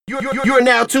You're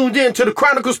now tuned in to the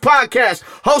Chronicles Podcast,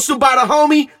 hosted by the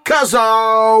homie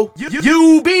Cuzzo.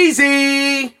 You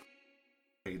Beezy.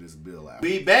 Pay this bill out.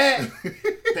 We back.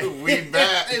 We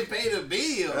back. They pay the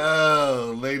bill.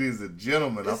 Oh, ladies and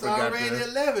gentlemen, It's I forgot already to.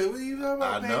 11. What are you talking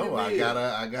about? I know. Paying the bill?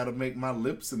 I gotta make my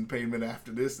Lipson payment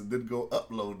after this, and then go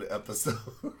upload the episode.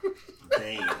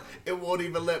 Damn. It won't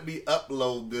even let me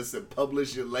upload this and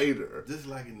publish it later. Just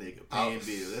like a nigga paying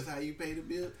bills. That's how you pay the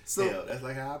bill? So- Hell, that's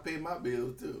like how I pay my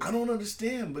bills too. I don't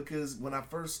understand, because when I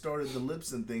first started the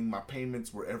Lipson thing, my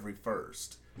payments were every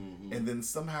first, and then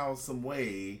somehow, some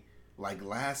way, like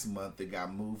last month, it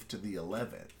got moved to the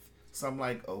 11th. So I'm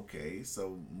like, okay,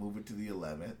 so move it to the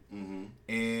 11th.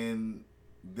 And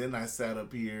then I sat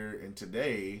up here, and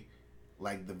today,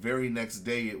 like the very next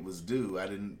day it was due, I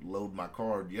didn't load my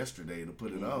card yesterday to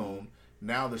put it on.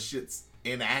 Now the shit's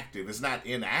inactive. It's not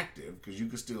inactive, because you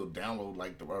can still download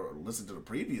or listen to the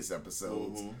previous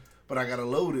episodes. But I gotta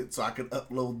load it so I can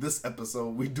upload this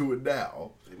episode. We do it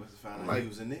now. They must have found out you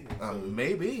was a nigga. So,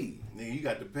 Maybe. nigga, you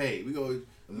got to pay. We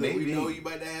Maybe. know you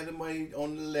about to have the money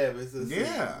on the 11th. So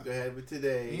Yeah. you have it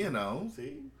today. You know.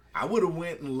 See? I would have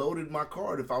went and loaded my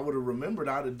card if I would have remembered.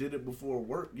 I'd have did it before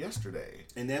work yesterday.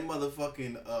 And that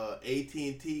motherfucking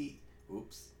AT&T,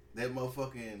 that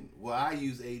motherfucking, I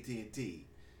use AT&T.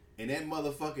 And that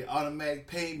motherfucking automatic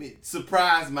payment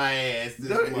surprised my ass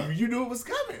this month. You knew it was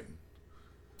coming.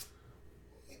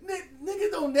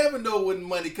 Niggas don't never know when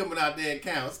money coming out their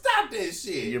account. Stop that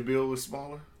shit. Your bill was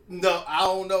smaller? No, I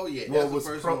don't know yet. Well, That's the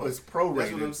first one. it's prorated.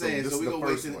 That's what I'm saying. So we this gonna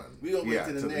is wait the till first one. we gonna wait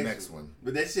till the next one.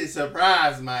 But that shit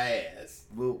surprised my ass.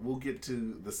 We'll get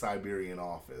to the Siberian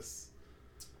office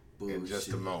in just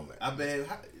a moment. I bet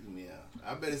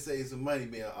it save some money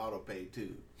being auto pay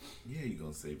too. Yeah, you're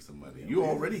gonna save some money. Yeah, You man,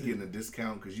 already that's getting a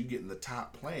discount because you're getting the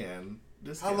top plan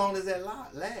discount. How long does that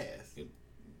last?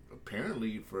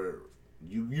 Apparently for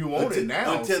you own it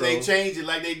now until so they change it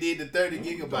like they did the 30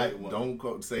 gigabyte one.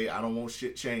 Don't say I don't want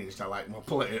shit changed. I like my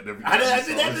plan. Every I time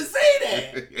didn't have to say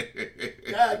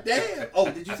that. God damn.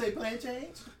 Oh, did you say plan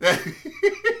change?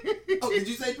 Oh, did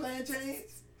you say plan change?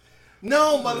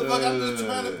 No, motherfucker, I'm just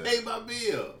trying to pay my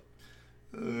bill.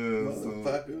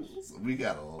 Motherfuckers. So we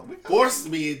got Force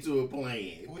me into a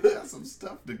plan. we got some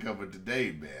stuff to cover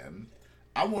today, man.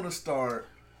 I want to start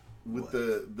with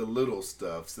the little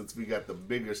stuff, since we got the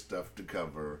bigger stuff to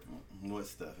cover. What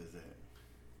stuff is that?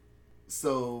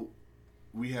 So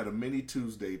we had a mini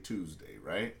Tuesday,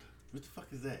 right? What the fuck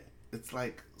is that? It's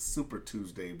like Super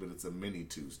Tuesday, but it's a mini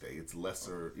Tuesday. It's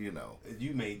lesser,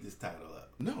 You made this title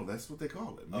up. No, that's what they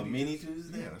call it. A mini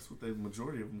Tuesday? Yeah, that's what the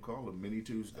majority of them call it, mini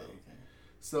Tuesday. Oh, okay.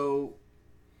 So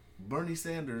Bernie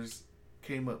Sanders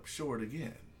came up short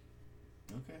again.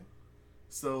 Okay.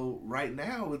 So right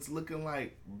now it's looking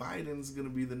like Biden's going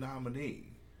to be the nominee.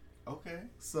 Okay.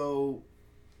 So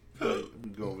let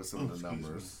me go over some of the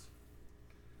numbers.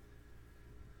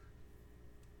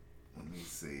 Let me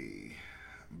see.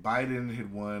 Biden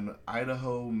had won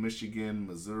Idaho, Michigan,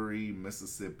 Missouri,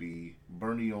 Mississippi.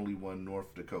 Bernie only won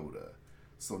North Dakota.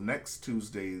 So next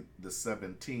Tuesday, the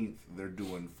 17th, they're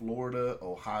doing Florida,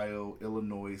 Ohio,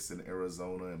 Illinois, and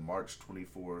Arizona. And March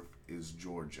 24th is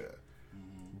Georgia.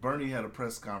 Bernie had a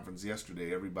press conference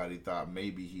yesterday. Everybody thought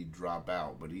maybe he'd drop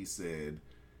out, but he said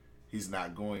he's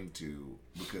not going to,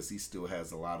 because he still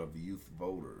has a lot of youth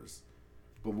voters.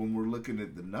 But when we're looking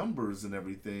at the numbers and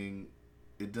everything,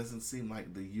 it doesn't seem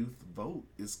like the youth vote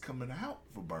is coming out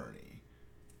for Bernie.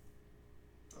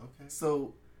 Okay.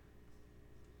 So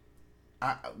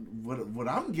what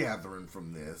I'm gathering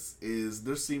from this is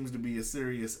there seems to be a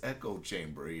serious echo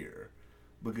chamber here,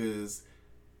 because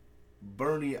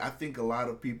Bernie, I think a lot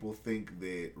of people think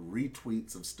that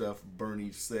retweets of stuff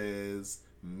Bernie says,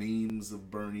 memes of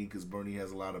Bernie, because Bernie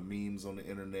has a lot of memes on the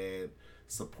internet,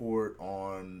 support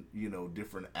on,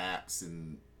 different apps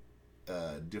and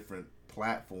different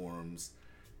platforms,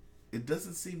 it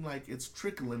doesn't seem like it's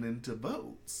trickling into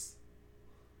votes.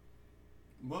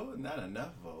 Well, not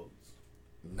enough votes.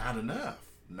 Not enough.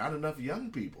 Not enough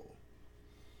young people.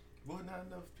 Well, not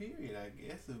enough, period, I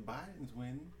guess, if Biden's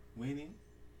winning.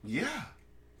 Yeah.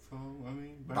 So, I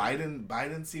mean,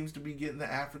 Biden seems to be getting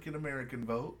the African American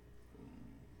vote.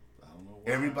 I don't know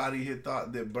why. Everybody had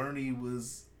thought that Bernie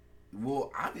was,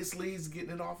 obviously he's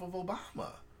getting it off of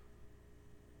Obama.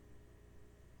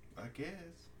 I guess.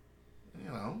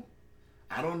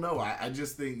 I don't know. I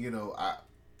just think,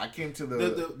 I came to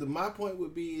the my point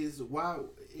would be is why,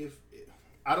 if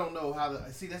I don't know how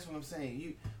to see, that's what I'm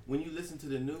saying. When you listen to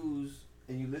the news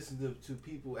and you listen to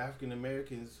people, African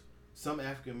Americans, some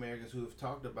African Americans who have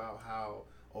talked about how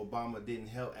Obama didn't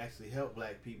actually help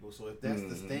black people. So if that's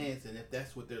the stance and if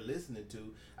that's what they're listening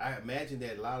to, I imagine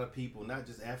that a lot of people, not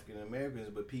just African Americans,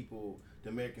 but the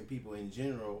American people in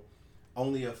general,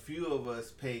 only a few of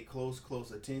us pay close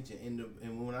attention.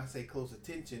 And when I say close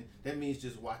attention, that means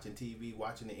just watching TV,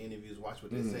 watching the interviews, watch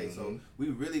what they say. So we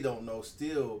really don't know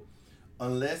still,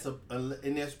 unless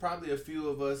and there's probably a few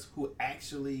of us who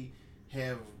actually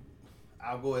have,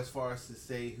 I'll go as far as to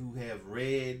say, who have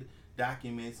read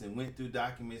documents and went through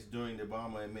documents during the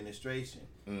Obama administration.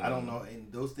 I don't know,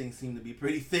 and those things seem to be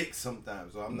pretty thick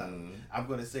sometimes. So I'm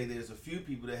going to say there's a few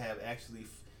people that have actually,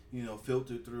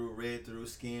 filtered through, read through,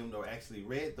 skimmed, or actually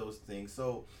read those things.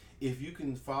 So if you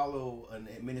can follow an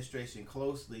administration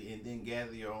closely and then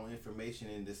gather your own information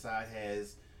and decide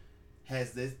had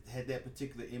that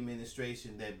particular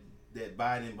administration that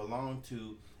Biden belonged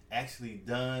to actually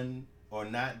done or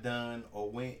not done,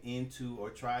 or went into, or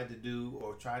tried to do,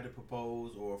 or tried to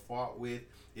propose, or fought with,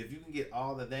 if you can get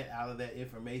all of that out of that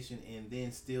information and then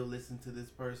still listen to this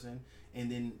person, and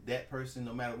then that person,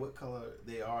 no matter what color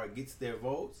they are, gets their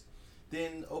votes,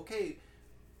 then okay,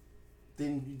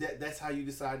 then that's how you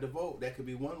decide to vote. That could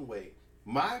be one way.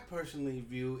 My personal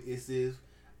view is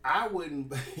I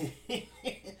wouldn't,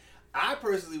 I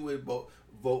personally would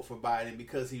vote for Biden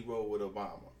because he rode with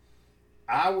Obama.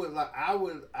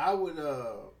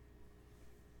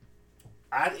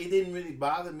 It didn't really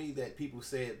bother me that people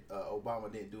said Obama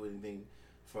didn't do anything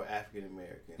for African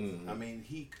Americans. I mean,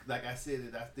 like I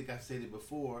said, I think I've said it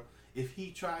before, if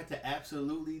he tried to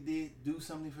absolutely do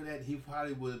something for that, he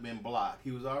probably would have been blocked.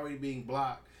 He was already being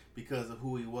blocked because of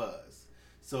who he was.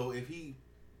 So if he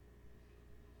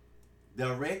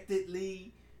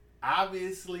directly,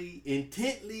 obviously,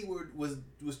 intently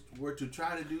were to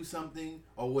try to do something,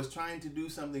 or was trying to do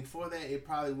something for that, it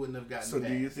probably wouldn't have gotten passed.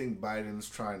 Do you think Biden's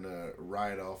trying to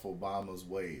ride off Obama's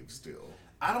wave still?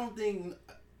 I don't think,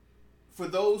 for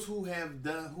those who have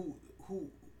done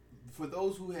for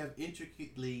those who have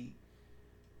intricately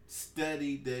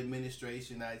studied the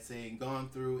administration, I'd say, and gone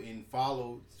through and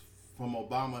followed from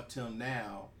Obama till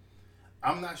now,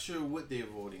 I'm not sure what they're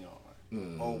voting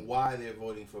on or why they're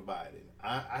voting for Biden.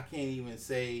 I can't even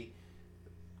say.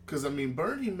 Because, I mean,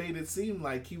 Bernie made it seem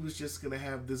like he was just going to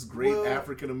have this great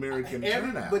African-American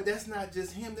turnout. But that's not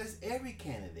just him. That's every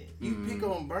candidate. You pick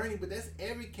on Bernie, but that's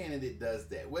every candidate does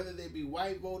that. Whether they be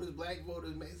white voters, black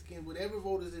voters, Mexicans, whatever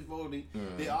voters is voting,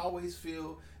 they always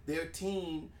feel their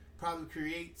team probably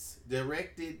creates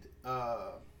directed...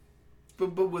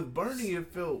 But with Bernie,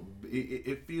 it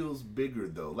feels bigger,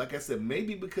 though. Like I said,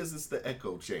 maybe because it's the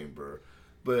echo chamber.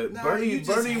 But Bernie was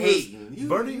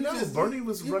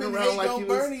running around like he was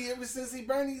Bernie ever since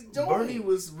Bernie's joined. Bernie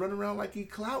was running around like he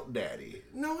clout daddy.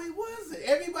 No, he wasn't.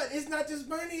 Everybody, it's not just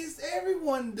Bernie. It's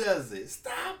everyone does it.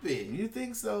 Stop it. You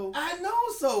think so? I know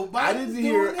so. I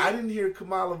didn't hear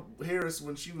Kamala Harris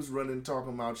when she was running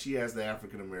talking about she has the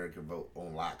African American vote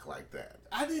on lock like that.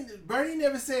 Bernie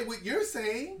never said what you're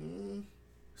saying.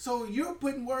 So you're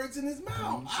putting words in his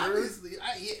mouth. Sure? Obviously,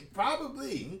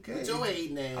 probably. Okay. With your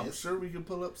hating ass. I'm sure we can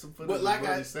pull up some footage of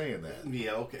Bernie saying that.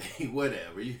 Yeah, okay,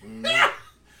 whatever.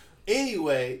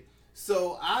 Anyway,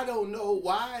 so I don't know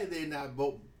why they're not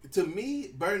vote. To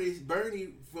me, Bernie,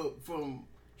 from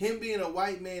him being a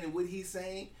white man and what he's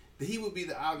saying, that he would be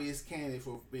the obvious candidate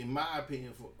for, in my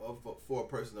opinion, for a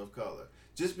person of color.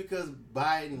 Just because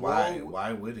Biden...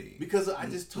 Why would he? Because I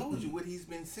just told you what he's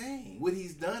been saying, what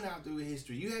he's done out through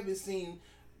history. You haven't seen...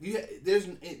 There's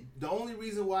the only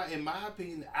reason why, in my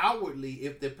opinion, outwardly,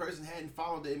 if the person hadn't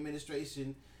followed the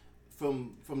administration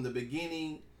from the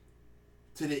beginning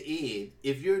to the end,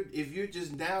 if you're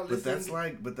just now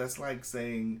listening... But that's like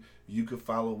saying you could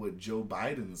follow what Joe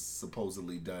Biden's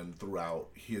supposedly done throughout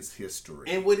his history.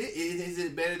 And is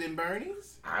it better than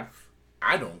Bernie's?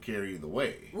 I don't care either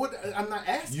way. What I'm not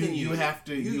asking you. You have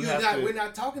to. We're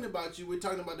not talking about you. We're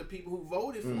talking about the people who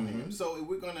voted for him. So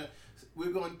we're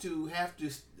going to have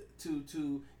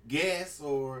to guess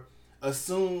or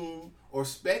assume or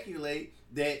speculate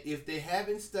that if they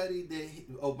haven't studied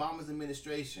Obama's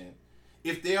administration,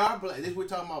 if they are black, we're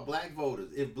talking about black voters.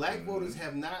 If black voters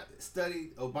have not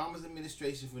studied Obama's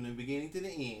administration from the beginning to the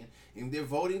end, and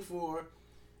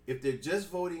if they're just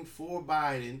voting for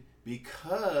Biden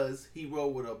because he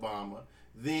rode with Obama,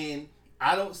 then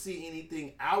I don't see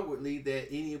anything outwardly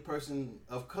that any person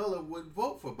of color would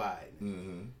vote for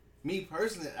Biden. Me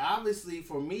personally, obviously,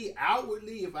 for me,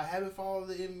 outwardly, if I haven't followed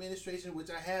the administration,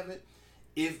 which I haven't,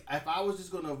 if I was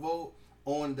just going to vote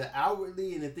on the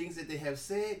outwardly and the things that they have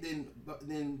said,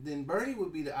 then Bernie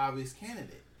would be the obvious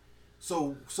candidate.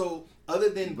 So other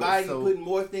than Biden putting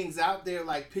more things out there,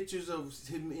 like pictures of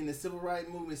him in the civil rights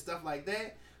movement, stuff like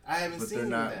that, I haven't seen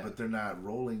that. But they're not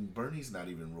rolling. Bernie's not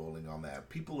even rolling on that.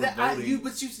 People are voting.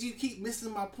 You keep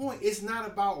missing my point. It's not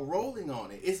about rolling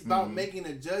on it. It's about making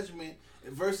a judgment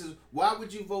versus why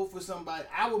would you vote for somebody?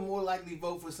 I would more likely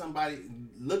vote for somebody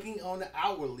looking on the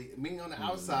outwardly, being on the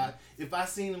outside. If I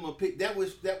seen him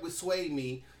that would sway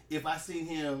me if I seen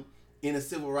him in a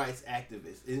civil rights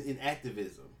activist in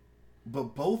activism.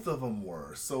 But both of them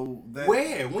were. So that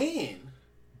when?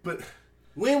 But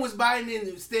when was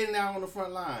Biden standing out on the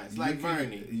front lines like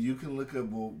Bernie? You can look at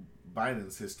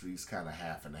Biden's history is kind of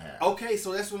half and half. Okay,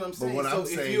 so that's what I'm saying. But so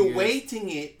if you're weighting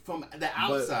it from the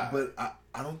outside, but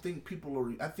I don't think people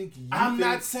are. I think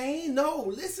not saying no.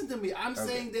 Listen to me. I'm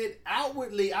saying that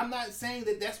outwardly. I'm not saying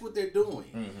that that's what they're doing.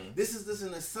 Mm-hmm. This is just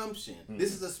an assumption. Mm-hmm.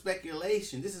 This is a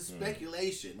speculation. This is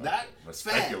speculation, not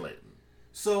speculating.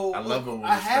 So I love it when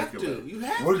I have to. You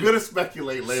have. We're gonna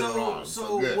speculate later on.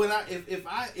 So when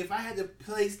if I had to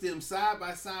place them side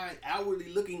by side,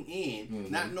 outwardly looking in,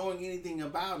 not knowing anything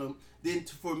about them, then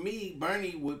for me,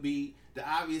 Bernie would be the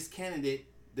obvious candidate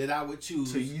that I would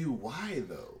choose. To you, why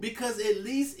though? Because at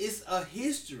least it's a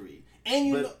history, and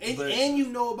you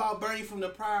know about Bernie from the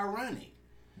prior running.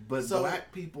 But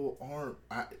black people aren't.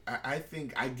 I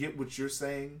think I get what you're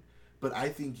saying. But I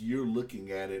think you're looking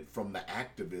at it from the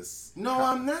activists. No,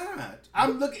 I'm not.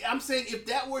 I'm saying if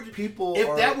that were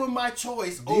that were my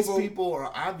choice, these people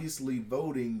are obviously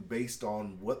voting based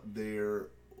on what their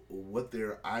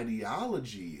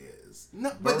ideology is.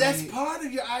 No, but that's part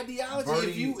of your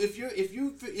ideology.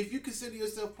 If you consider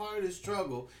yourself part of the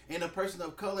struggle and a person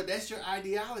of color, that's your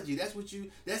ideology.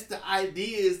 That's the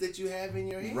ideas that you have in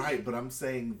your head. Right, but I'm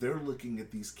saying they're looking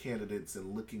at these candidates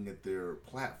and looking at their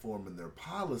platform and their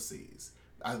policies.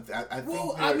 I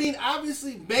mean,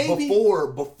 obviously, maybe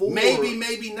before,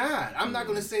 maybe not. I'm not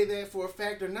going to say that for a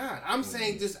fact or not. I'm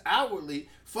saying just outwardly,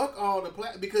 fuck all the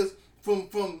because from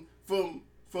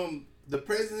the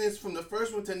presidents from the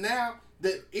first one to now,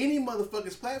 that any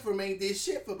motherfucker's platform ain't did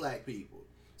shit for black people.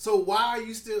 So why are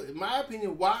you still, in my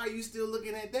opinion,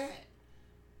 looking at that?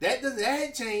 That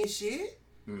ain't changed shit.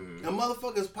 Mm-hmm. A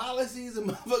motherfucker's policies, a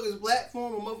motherfucker's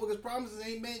platform, a motherfucker's promises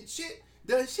ain't meant shit.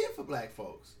 Done shit for black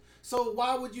folks. So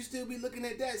why would you still be looking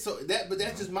at that? But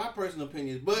that's just my personal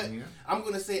opinion. But I'm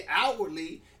gonna say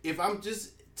outwardly, if I'm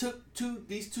just took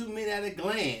these two men at a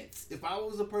glance, if I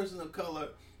was a person of color,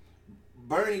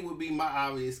 Bernie would be my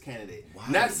obvious candidate. Why?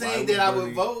 Not saying that I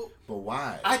would vote. But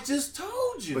why? I just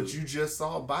told you. But you just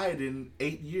saw Biden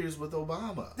 8 years with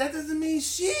Obama. That doesn't mean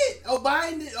shit.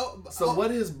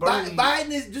 What has Bernie... Biden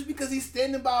is... Just because he's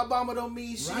standing by Obama don't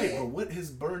mean shit. Right, but what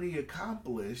has Bernie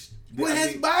accomplished? What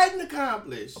has Biden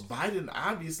accomplished? Biden,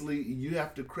 obviously, you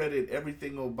have to credit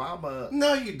everything Obama...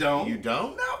 No, you don't. You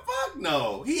don't? No, fuck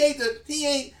no. He ain't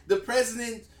the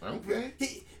president. Okay.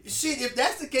 Shit, if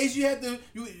that's the case,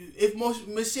 if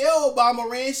Michelle Obama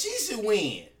ran, she should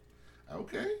win.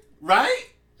 Okay. Right?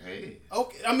 Hey.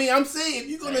 Okay. I mean, I'm saying if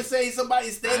you're gonna say somebody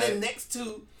standing next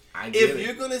to,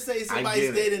 you're gonna say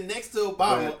somebody standing next to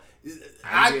Obama,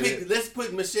 let's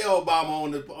put Michelle Obama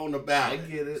on the ballot. I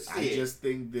get it. Shit. I just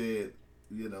think that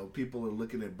people are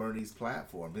looking at Bernie's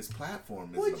platform. His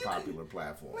platform isn't a popular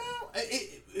platform. Well,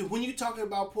 when you're talking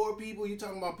about poor people, you're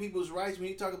talking about people's rights. When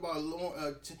you talk about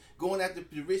going after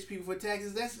the rich people for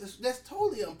taxes, that's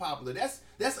totally unpopular.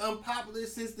 That's unpopular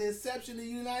since the inception of the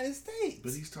United States.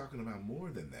 But he's talking about more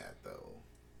than that, though.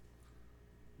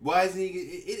 Why is he?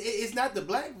 It's not the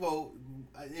black vote.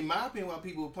 In my opinion, while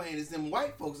people are playing, is them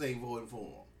white folks ain't voting for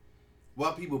him.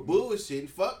 While people bullshitting,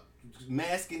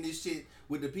 masking this shit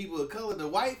with the people of color, the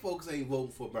white folks ain't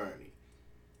voting for Bernie.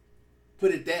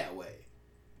 Put it that way.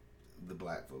 The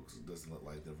black folks, it doesn't look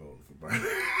like they're voting for Bernie.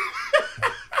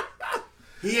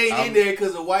 He ain't in there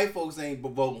because the white folks ain't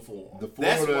voting for him. The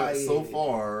Florida, so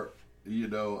far,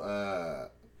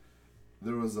 there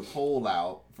was a poll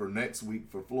out for next week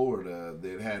for Florida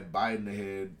that had Biden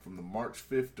ahead from the March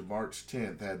 5th to March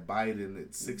 10th, had Biden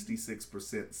at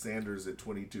 66%, Sanders at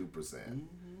 22%. Mm-hmm.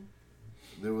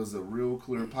 There was a Real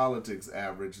Clear Politics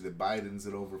average that Biden's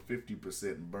at over 50%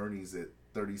 and Bernie's at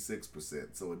 36%.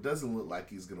 So it doesn't look like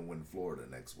he's going to win Florida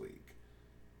next week.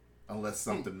 Unless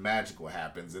something magical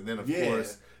happens. And then of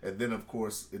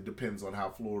course, it depends on how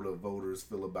Florida voters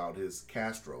feel about his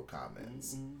Castro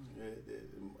comments.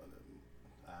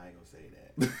 I ain't gonna say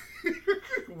that.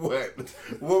 What?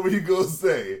 What were you gonna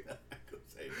say?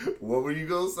 What were you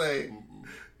gonna say?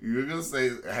 You were gonna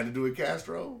say I had to do with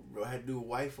Castro? Bro, I had to do with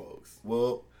white folks.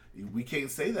 Well, we can't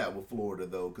say that with Florida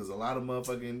though, because a lot of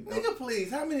motherfucking nigga,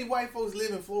 please, how many white folks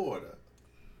live in Florida?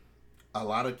 a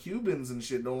lot of Cubans and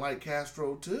shit don't like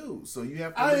Castro too. So you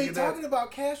have to. I ain't talking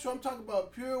about Castro. I'm talking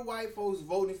about pure white folks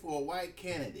voting for a white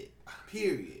candidate.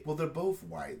 Period. Well, they're both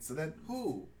white, so that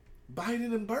Who?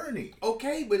 Biden and Bernie.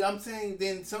 Okay, but I'm saying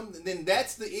then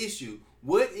that's the issue.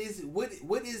 What is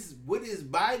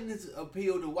Biden's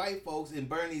appeal to white folks and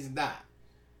Bernie's not?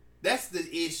 That's the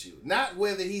issue. Not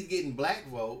whether he's getting black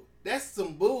vote. That's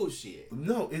some bullshit.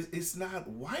 No, it's not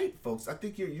white folks. I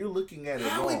think you're looking at it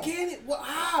How wrong. again?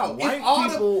 How? White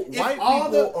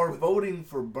people are voting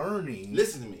for Bernie.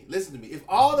 Listen to me. If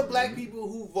all the black people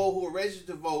who are registered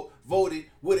to vote voted,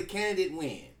 would a candidate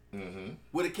win? Mm-hmm.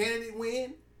 Would a candidate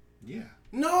win? Yeah.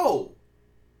 No.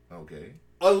 Okay.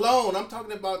 Alone, I'm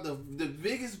talking about the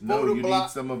biggest voter No, you block.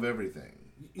 need some of everything.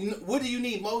 What do you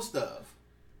need most of?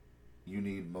 You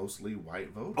need mostly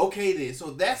white voters. Okay, then.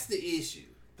 So that's the issue.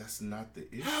 That's not the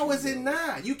issue. How is it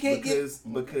not? You can't because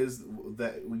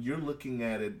that you're looking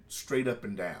at it straight up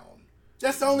and down.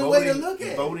 That's the only way to look at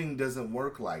it. Voting doesn't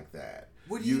work like that.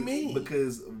 What do you mean?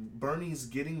 Because Bernie's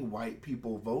getting white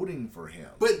people voting for him,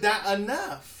 but not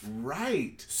enough.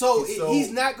 Right. So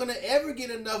he's not going to ever get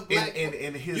enough black.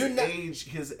 And his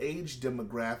age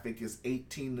demographic is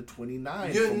 18 to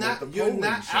 29. You're not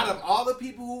out of all the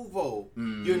people who vote.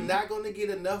 Mm. You're not going to get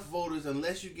enough voters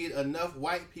unless you get enough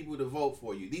white people to vote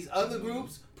for you. These other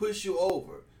groups push you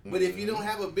over. But if you don't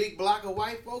have a big block of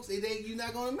white folks, you're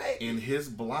not going to make it. And his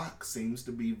block seems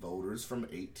to be voters from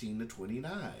 18 to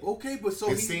 29. Okay, but so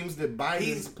it seems that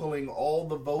Biden's pulling all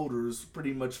the voters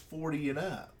pretty much 40 and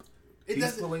up.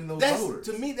 He's pulling those voters.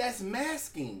 To me, that's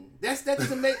masking. That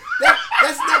doesn't make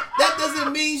that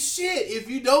doesn't mean shit.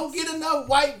 If you don't get enough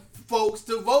white folks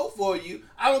to vote for you,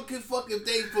 I don't give a fuck if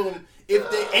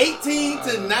they're 18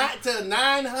 to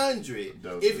 900.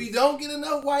 If you don't get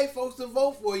enough white folks to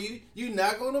vote for you, you're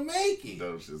not gonna make it.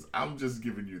 I'm just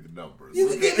giving you the numbers. You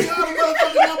can give me all the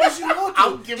motherfucking numbers you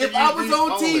want to. If I was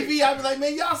on TV, I'd be like,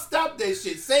 man, y'all stop that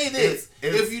shit. Say this.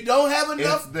 If you don't have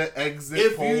enough, it's the exit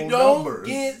if poll you don't numbers.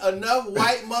 get enough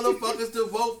white motherfuckers to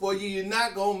vote for you, you're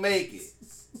not gonna make it.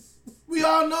 We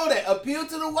all know that. Appeal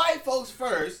to the white folks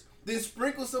first, then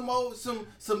sprinkle some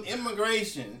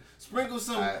immigration. Sprinkle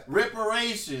some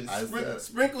reparations.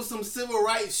 Sprinkle some civil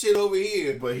rights shit over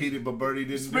here. But Bernie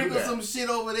didn't sprinkle do that. some shit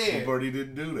over there. But Bernie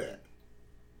didn't do that.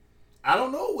 I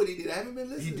don't know what he did. I haven't been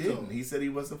listening to him. He didn't. He said he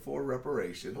wasn't for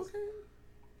reparations. Okay.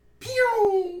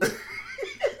 Pew!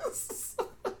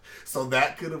 So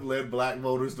that could have led black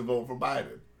voters to vote for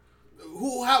Biden.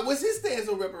 What's his stance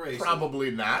on reparations?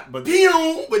 Probably not. But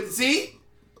pew! But see?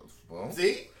 Well,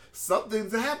 see?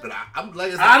 Something's happened. I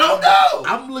don't know.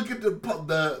 I'm looking at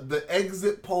the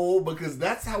exit poll because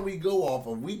that's how we go off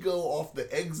of. We go off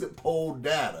the exit poll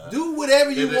data. Do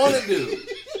whatever you want to do.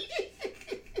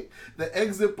 The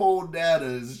exit poll data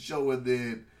is showing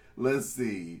that. Let's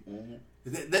see.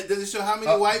 Does it show how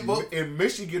many white voters in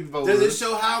Michigan voters? Does it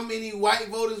show how many white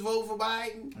voters vote for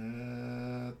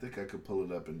Biden? I think I could pull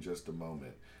it up in just a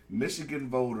moment. Michigan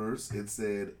voters. It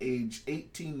said age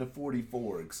 18 to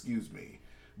 44. Excuse me.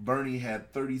 Bernie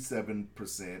had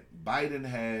 37%. Biden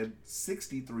had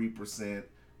 63%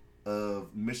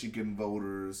 of Michigan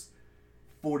voters,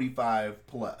 45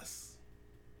 plus.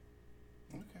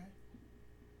 Okay.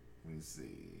 Let me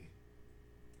see.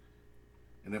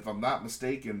 And if I'm not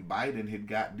mistaken, Biden had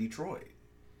got Detroit.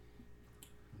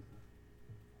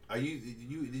 Did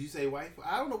you say white?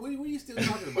 I don't know. What are you still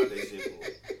talking about that shit for?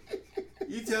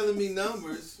 You telling me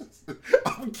numbers?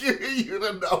 I'm giving you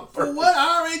the numbers. For what?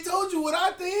 I already told you what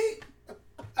I think.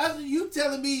 You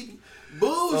telling me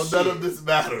bullshit. So none of this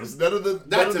matters. None of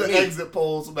the exit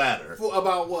polls matter.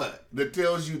 About what? That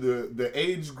tells you the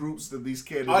age groups that these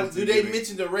candidates. Do they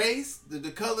mention the race,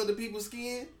 the color of the people's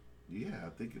skin? Yeah, I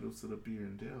think it'll sit up here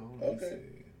and tell.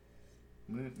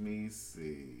 Let me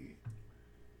see.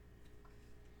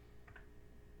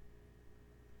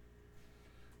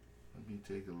 Let me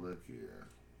take a look here.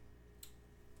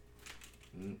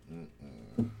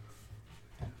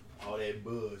 All that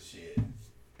bullshit.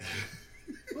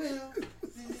 Well, he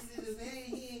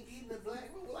ain't getting the black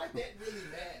one. Like that really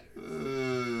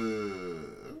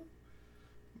matters.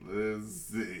 Let's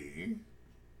see.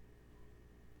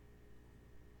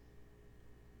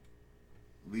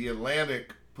 The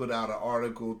Atlantic put out an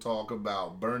article talking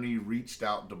about Bernie reached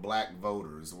out to black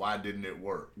voters. Why didn't it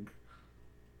work?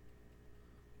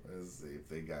 Let's see if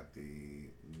they got the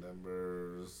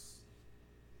numbers.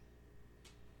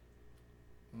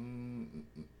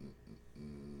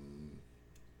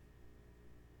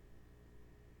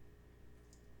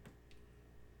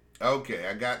 Okay,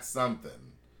 I got something.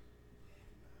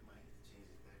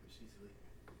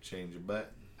 Change your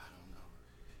button. I don't know.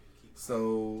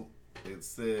 So it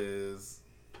says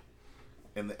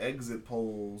And the exit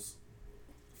polls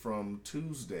from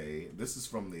Tuesday, this is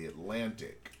from the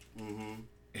Atlantic, and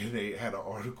they had an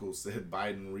article said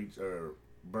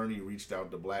Bernie reached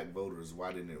out to black voters.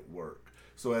 Why didn't it work?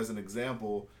 So as an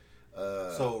example,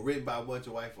 so written by a bunch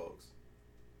of white folks.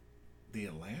 the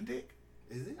Atlantic.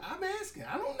 Is it? I'm asking.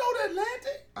 I don't know the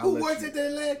Atlantic. I'll Who let works you- at the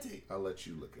Atlantic? I'll let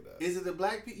you look it up. Is it the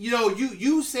black people? You know,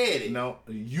 you said it. No,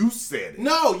 you said it.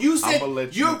 No, you said I'ma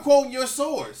let you're you- quoting your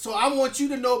source. So I want you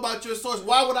to know about your source.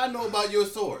 Why would I know about your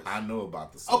source? I know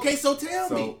about the source. Okay, so tell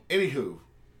me. Anywho,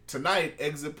 tonight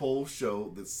exit polls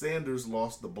show that Sanders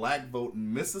lost the black vote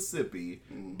in Mississippi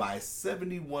by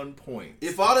 71 points.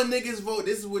 If all the niggas vote,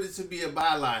 this is what it should be a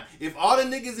byline. If all the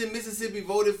niggas in Mississippi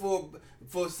voted for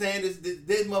Sanders,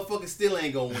 that motherfucker still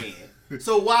ain't gonna win.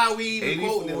 So why are we even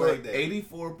quoting it like that?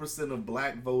 84% of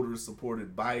black voters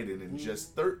supported Biden and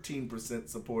just 13%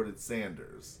 supported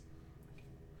Sanders.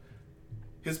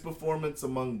 His performance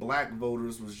among black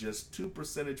voters was just 2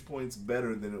 percentage points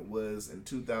better than it was in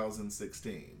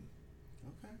 2016.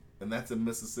 Okay. And that's in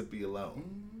Mississippi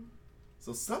alone.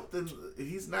 So something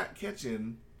he's not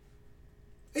catching.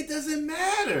 It doesn't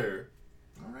matter.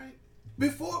 All right.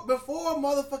 Before a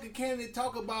motherfucking candidate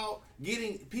talk about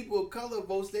getting people of color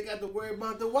votes, they got to worry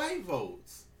about the white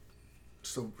votes.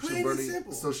 So Plain and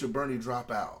simple. should Bernie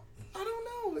drop out? I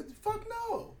don't know. Fuck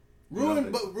no.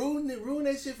 know, Ruin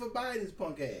that shit for Biden's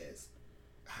punk ass.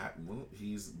 Well,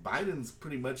 Biden's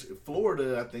pretty much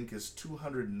Florida. I think is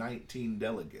 219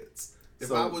 delegates. If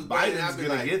So I was Biden, Biden's I'd be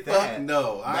gonna like, get fuck that.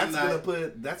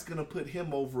 no. That's gonna put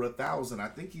him over 1,000. I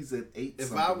think he's at 8.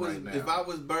 If Right I was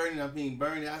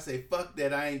Bernie, I say fuck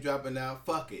that. I ain't dropping out.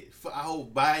 Fuck it. I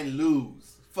hope Biden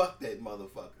lose. Fuck that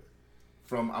motherfucker.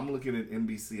 I'm looking at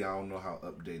NBC. I don't know how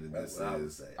updated That's this what I would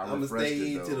is. say. I I'm gonna refreshed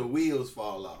stay it, in till though. the wheels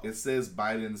fall off. It says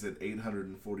Biden's at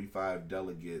 845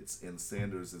 delegates and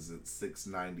Sanders is at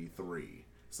 693.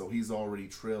 So he's already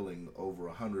trailing over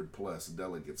 100 plus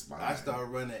delegates behind. I start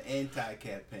running an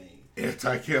anti-campaign.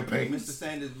 Anti-campaign. Mr.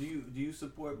 Sanders, do you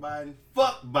support Biden?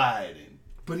 Fuck Biden.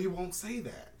 But he won't say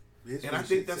that. That's And what I he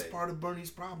think should that's say. part of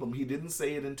Bernie's problem. He didn't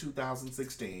say it in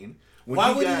 2016.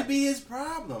 Why would it be his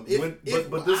problem?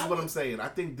 But this is what I'm saying. I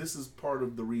think this is part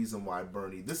of the reason why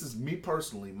Bernie, this is me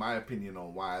personally, my opinion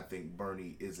on why I think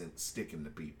Bernie isn't sticking to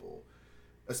people,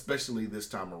 especially this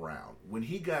time around. When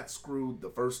he got screwed the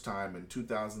first time in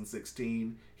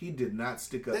 2016, he did not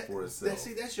stick up for himself.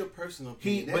 That's your personal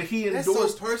opinion. He that's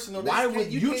endorsed. so personal. Why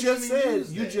would you just said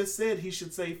just said he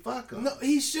should say fuck him? No,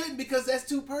 he shouldn't because that's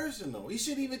too personal. He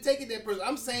shouldn't even take it that personal.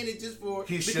 I'm saying it just for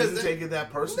He shouldn't take it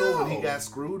that personal when he No. got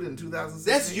screwed in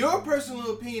 2016. That's your personal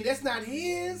opinion. That's not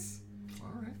his. All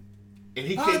right. And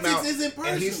he Politics came out isn't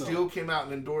and he personal. still came out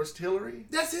and endorsed Hillary.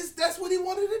 That's what he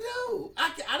wanted to do.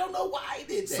 I don't know why he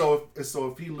did that. So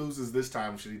if he loses this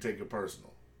time, should he take it personal?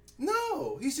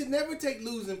 No, he should never take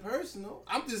losing personal.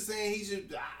 I'm just saying he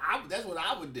should. That's what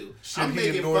I would do. Should I'm he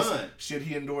making endorse? fun. Should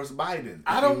he endorse Biden?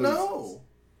 I if he don't loses? know.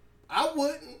 I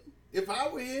wouldn't. If I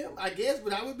were him, I guess,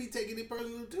 but I would be taking it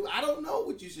personal too. I don't know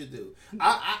what you should do.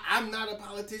 I'm not a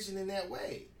politician in that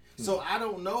way. So I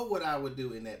don't know what I would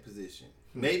do in that position.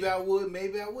 Maybe I would,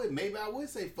 maybe I wouldn't. Maybe I would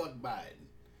say fuck Biden.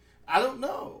 I don't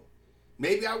know.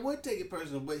 Maybe I would take it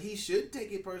personal, but he should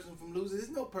take it personal from losing.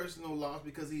 There's no personal loss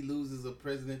because he loses a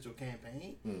presidential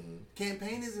campaign. Mm-hmm.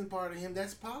 Campaign isn't part of him.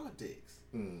 That's politics.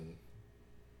 Mm.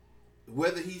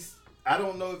 Whether he's, I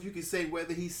don't know if you can say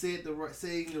whether he said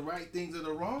saying the right things or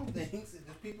the wrong things. If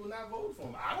the people not voting for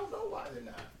him, I don't know why they're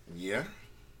not. Yeah.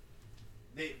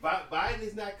 Biden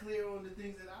is not clear on the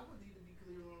things that I would need to be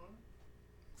clear on.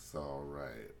 It's all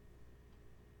right.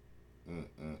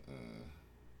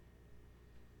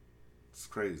 It's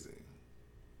crazy.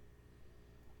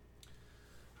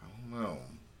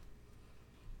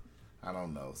 I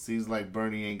don't know. Seems like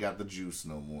Bernie ain't got the juice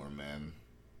no more, man.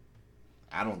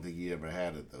 I don't think he ever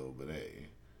had it though, but hey,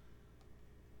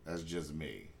 that's just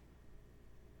me.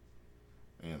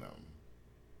 You know.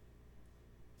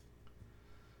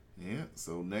 Yeah,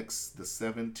 so next, the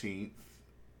 17th,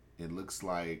 it looks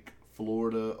like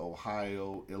Florida,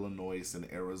 Ohio, Illinois,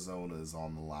 and Arizona is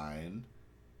on the line.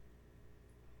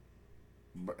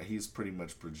 He's pretty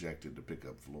much projected to pick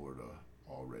up Florida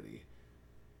already.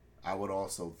 I would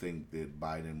also think that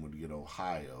Biden would get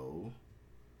Ohio.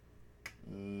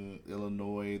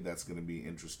 Illinois, that's going to be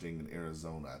interesting. And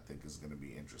Arizona, I think, is going to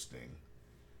be interesting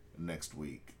next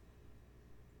week.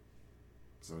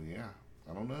 So, yeah,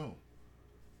 I don't know.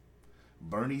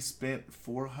 Bernie spent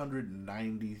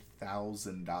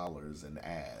 $490,000 in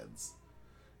ads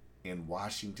in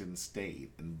Washington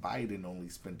State, and Biden only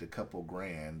spent a couple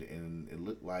grand, and it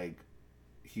looked like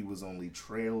he was only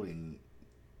trailing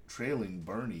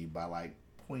Bernie by like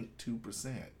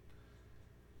 1.2%.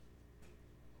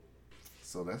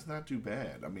 So that's not too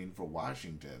bad. I mean, for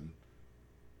Washington.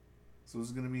 So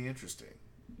it's going to be interesting.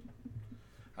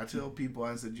 I tell people,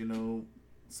 I said,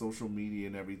 social media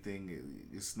and everything,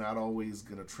 it's not always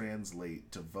going to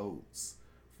translate to votes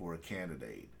for a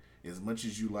candidate. As much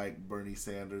as you like Bernie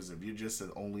Sanders, if you're just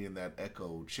only in that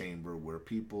echo chamber where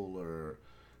people are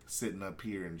sitting up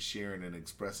here and sharing and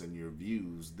expressing your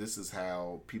views, this is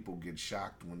how people get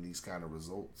shocked when these kind of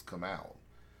results come out.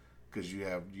 Because you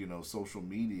have, social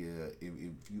media,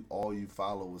 if you all you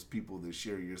follow is people that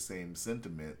share your same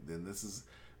sentiment, then this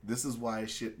is why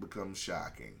shit becomes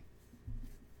shocking.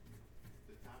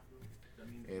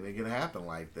 And it can happen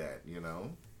like that,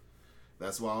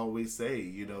 That's why I always say,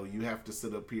 you have to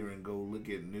sit up here and go look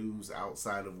at news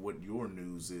outside of what your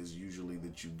news is usually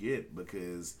that you get.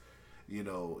 Because,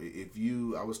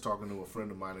 I was talking to a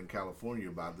friend of mine in California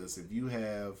about this. If you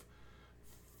have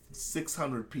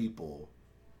 600 people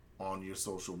on your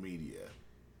social media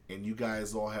and you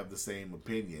guys all have the same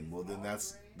opinion, well, then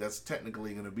that's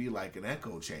technically going to be like an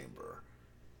echo chamber.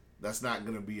 That's not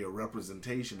going to be a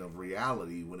representation of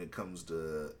reality when it comes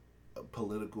to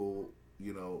political,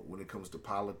 when it comes to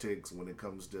politics, when it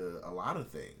comes to a lot of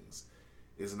things.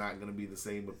 It's not going to be the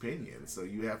same opinion. So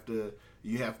you have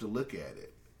to look at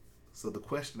it. So the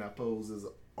question I pose is,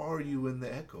 are you in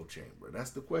the echo chamber?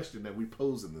 That's the question that we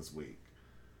pose in this week.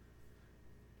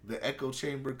 The echo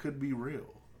chamber could be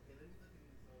real.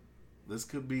 This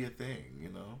could be a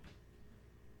thing,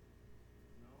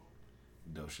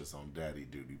 Docious on daddy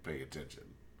duty, pay attention.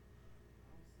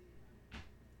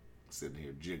 Sitting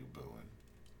here jigabooing.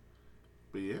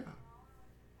 But yeah.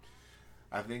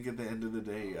 I think at the end of the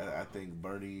day, I think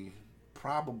Bernie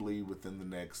probably within the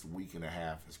next week and a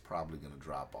half is probably going to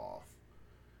drop off.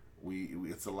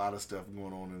 It's a lot of stuff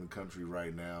going on in the country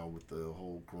right now with the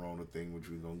whole corona thing, which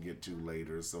we're going to get to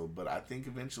later. But I think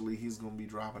eventually he's going to be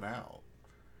dropping out.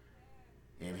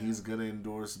 And he's going to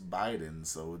endorse Biden.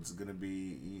 So it's going to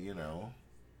be,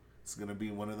 it's going to be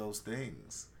one of those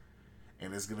things.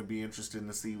 And it's going to be interesting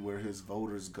to see where his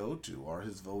voters go to. Are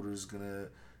his voters going to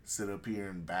sit up here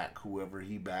and back whoever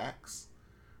he backs?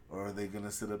 Or are they going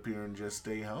to sit up here and just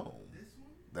stay home?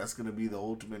 That's going to be the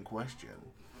ultimate question.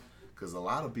 Because a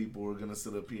lot of people are going to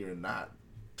sit up here and not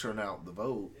turn out the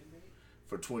vote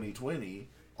for 2020,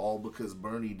 all because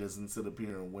Bernie doesn't sit up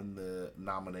here and win the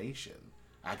nomination.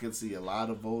 I can see a lot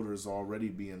of voters already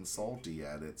being salty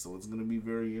at it, so it's going to be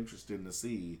very interesting to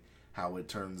see how it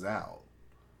turns out.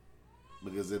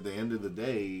 Because at the end of the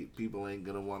day, people ain't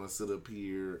going to want to sit up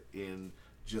here and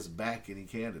just back any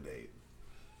candidate.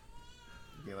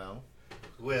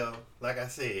 Well, like I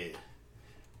said,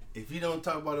 if you don't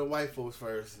talk about the white folks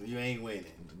first, you ain't winning.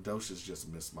 Docious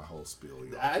just missed my whole spiel.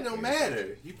 I don't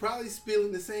matter. You probably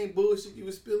spilling the same bullshit you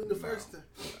was spilling the first time.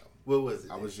 No. What was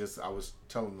it? I was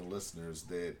telling the listeners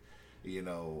that,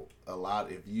 a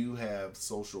lot, if you have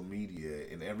social media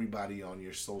and everybody on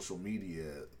your social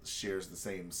media shares the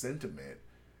same sentiment,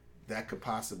 that could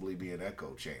possibly be an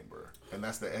echo chamber. And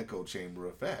that's the echo chamber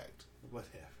effect.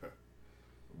 Whatever.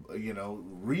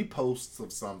 Reposts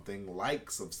of something,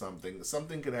 likes of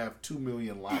something could have 2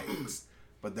 million likes,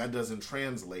 but that doesn't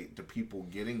translate to people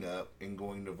getting up and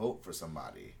going to vote for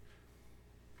somebody.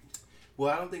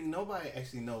 Well, I don't think nobody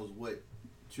actually knows what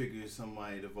triggers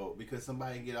somebody to vote, because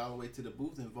somebody can get all the way to the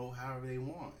booth and vote however they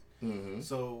want. Mm-hmm.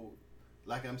 So,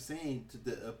 like I'm saying,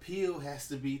 the appeal has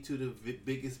to be to the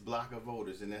biggest block of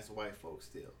voters, and that's white folks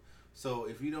still. So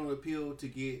if you don't appeal to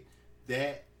get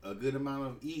that, a good amount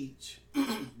of each,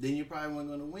 then you probably weren't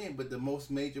going to win. But the most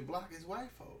major block is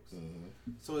white folks.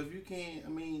 Mm-hmm. So if you can't,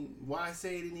 why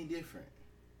say it any different?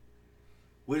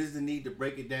 What is the need to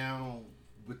break it down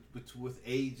with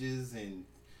ages and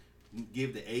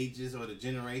give the ages or the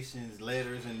generations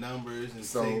letters and numbers and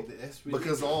so, say that's ridiculous.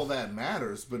 Because all that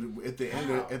matters, but at the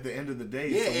end of the day,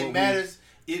 yeah, so it matters.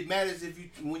 It matters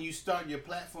when you start your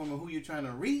platform and who you're trying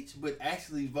to reach, but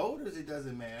actually voters, it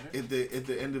doesn't matter. At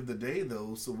the end of the day,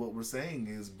 though, so what we're saying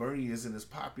is Bernie isn't as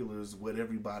popular as what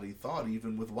everybody thought,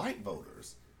 even with white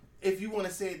voters. If you want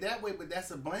to say it that way, but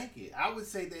that's a blanket. I would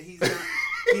say that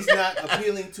he's not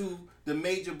appealing to the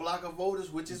major block of voters,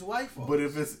 which is white folks. But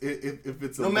if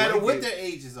it's a no matter blanket, what their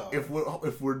ages are, if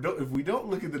we don't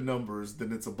look at the numbers,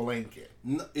 then it's a blanket.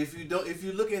 No, if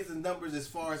you look at the numbers as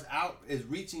far as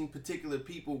reaching particular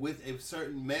people with a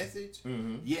certain message,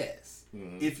 mm-hmm. yes.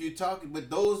 Mm-hmm. If you're talking, but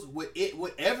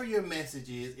whatever your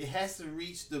message is, it has to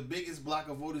reach the biggest block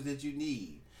of voters that you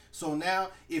need. So now,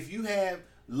 if you have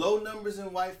low numbers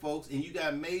in white folks and you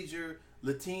got major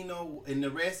Latino and the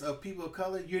rest of people of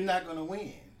color, you're not going to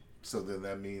win. So then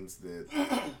that means that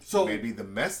maybe the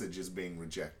message is being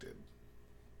rejected.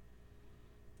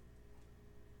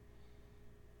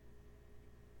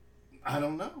 I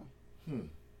don't know.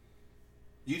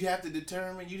 You'd have to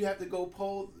determine. You'd have to go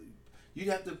poll. You'd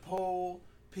have to poll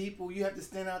people. You have to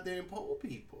stand out there and poll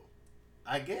people.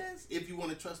 I guess if you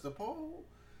want to trust the poll,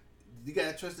 you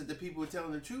gotta trust that the people are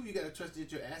telling the truth. You gotta trust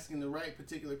that you're asking the right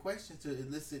particular questions to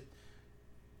elicit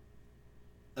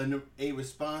a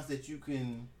response that you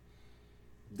can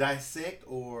dissect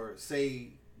or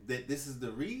say that this is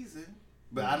the reason.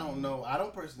 But I don't know. I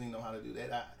don't personally know how to do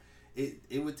that.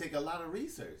 It would take a lot of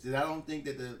research. And I don't think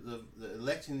that the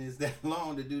election is that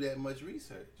long to do that much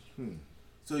research.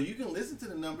 So you can listen to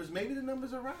the numbers. Maybe the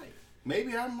numbers are right.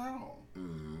 Maybe I'm wrong.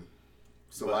 Mm-hmm.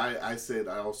 So I said,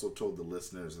 I also told the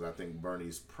listeners that I think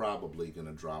Bernie's probably going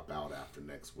to drop out after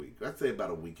next week. I'd say about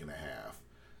a week and a half,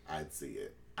 I'd see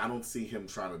it. I don't see him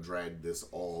trying to drag this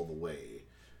all the way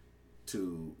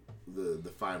to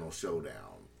the final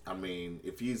showdown. I mean,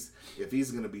 if he's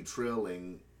going to be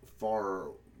trailing far,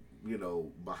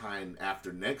 behind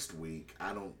after next week,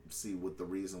 I don't see what the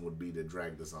reason would be to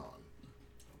drag this on.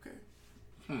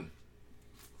 Okay.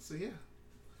 So yeah.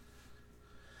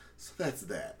 So that's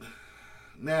that.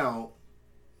 Now,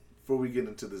 before we get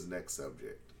into this next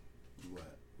subject,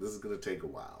 What? This is going to take a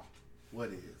while. What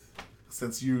is?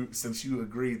 Since you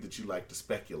agreed that you like to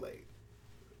speculate.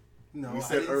 No, you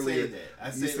said I didn't earlier, say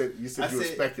that. You said you were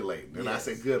speculating. And yes.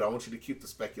 I said, good, I want you to keep the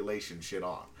speculation shit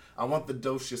on. I want the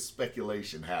docious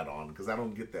speculation hat on because I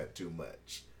don't get that too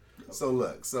much. Okay. So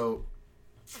look,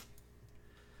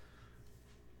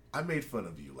 I made fun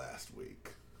of you last week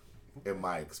at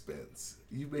my expense.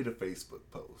 You made a Facebook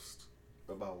post.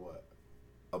 About what?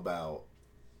 About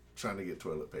trying to get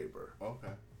toilet paper. Okay.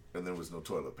 And there was no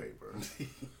toilet paper.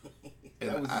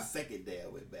 That was the second day I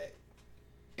went back.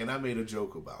 And I made a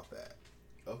joke about that.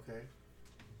 Okay.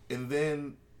 And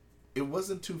then it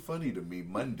wasn't too funny to me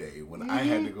Monday when I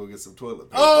had to go get some toilet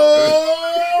paper.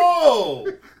 Oh!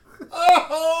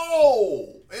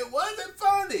 Oh! It wasn't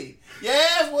funny. Your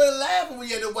ass wasn't laughing when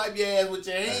you had to wipe your ass with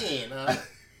your hand, huh?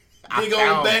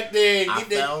 I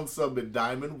found some at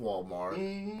Diamond Walmart.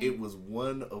 Mm-hmm. It was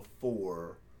one of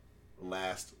 4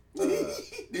 last.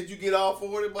 Did you get all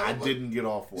 4 of them? I didn't get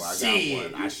all 4. I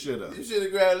got 1. I should have. You should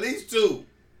have grabbed at least 2.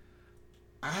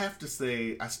 I have to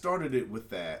say, I started it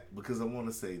with that because I want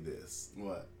to say this.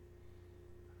 What?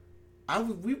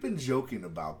 We've been joking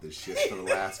about this shit for the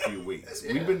last few weeks.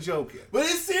 Yeah. We've been joking. But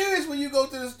it's serious when you go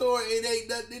to the store and it ain't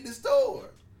nothing in the store.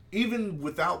 Even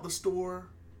without the store,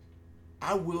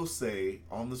 I will say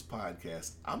on this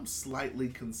podcast, I'm slightly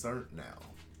concerned now.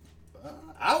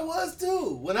 I was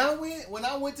too. When I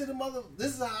went to the mother,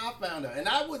 this is how I found out. And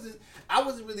I wasn't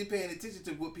really paying attention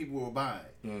to what people were buying.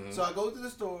 Mm-hmm. So I go to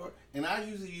the store and I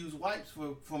usually use wipes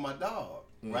for my dog.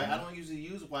 Mm-hmm. Right? I don't usually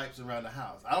use wipes around the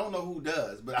house. I don't know who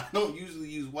does, but I don't usually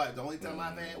use wipes. The only time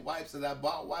I've had wipes that I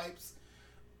bought wipes,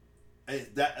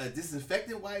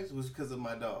 disinfectant wipes, was because of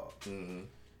my dog. Mm-hmm.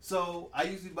 So I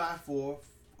usually buy 4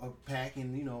 a pack,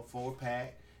 and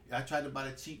 4-pack. I tried to buy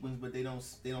the cheap ones, but they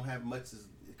don't have much as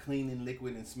clean and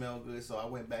liquid and smell good. So I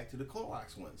went back to the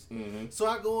Clorox ones. Mm-hmm. So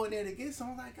I go in there to get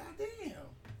some. I'm like, God damn!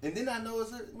 And then I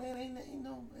noticed, man, ain't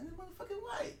no motherfucking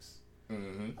wipes.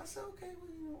 Mm-hmm. I said, okay,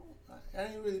 well, I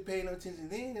didn't really pay no attention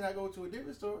then. Then I go to a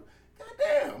different store. God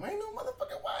damn, ain't no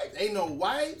motherfucking wipes. Ain't no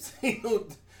wipes. Ain't no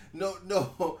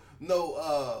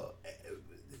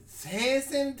hand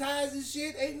sanitizer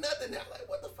shit. Ain't nothing. I'm like,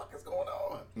 what the fuck is going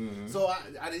on? Mm-hmm. So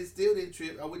I still didn't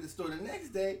trip. I went to the store the next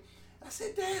day. I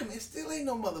said, damn, it still ain't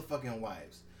no motherfucking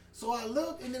wipes. So I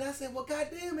looked, and then I said, well,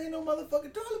 goddamn, ain't no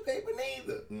motherfucking toilet paper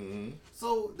neither. Mm-hmm.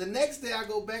 So the next day I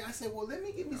go back, I said, well, let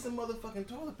me get me some motherfucking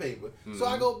toilet paper. Mm-hmm. So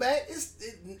I go back,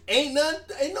 it ain't no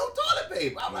toilet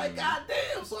paper. I'm like,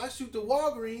 goddamn. So I shoot to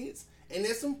Walgreens, and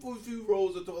there's some few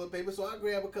rolls of toilet paper, so I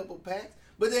grab a couple packs,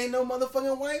 but there ain't no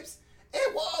motherfucking wipes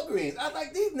at Walgreens. I was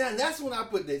like, these, now that's when I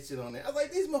put that shit on there. I was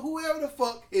like, these, whoever the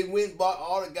fuck it went and bought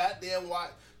all the goddamn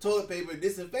toilet paper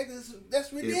disinfectant,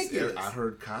 that's ridiculous. I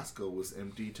heard Costco was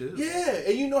empty too. Yeah,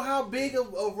 and you know how big a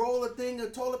roll of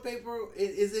toilet paper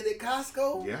is it at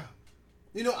Costco? Yeah.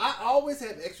 I always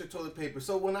have extra toilet paper,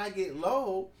 so when I get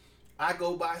low, I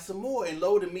go buy some more. And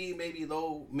low to me,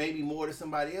 maybe more to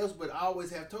somebody else, but I always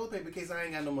have toilet paper in case I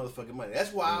ain't got no motherfucking money.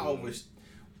 That's why I always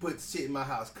put shit in my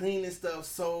house, cleaning stuff,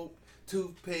 soap,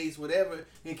 toothpaste, whatever,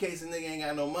 in case a nigga ain't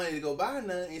got no money to go buy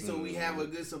nothing. And so we have a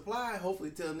good supply,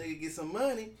 hopefully till a nigga get some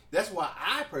money. That's why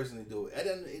I personally do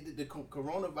it. The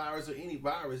coronavirus or any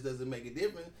virus doesn't make a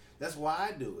difference. That's why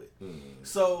I do it.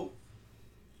 So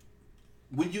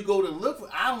when you go to look for,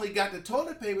 I only got the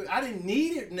toilet paper. I didn't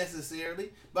need it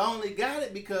necessarily, but I only got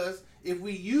it because if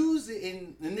we use it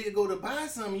and the nigga go to buy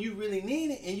something, you really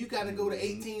need it, and you got to go to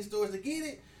 18 stores to get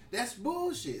it. That's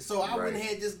bullshit. So I went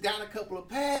ahead and just got a couple of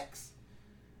packs.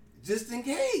 just in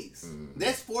case.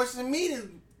 That's forcing me to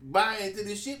buy into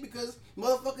this shit because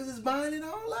motherfuckers is buying it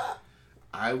all up.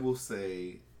 I will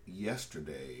say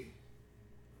yesterday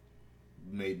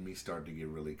made me start to get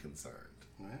really concerned.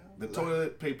 Well, The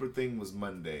toilet paper thing was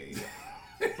Monday.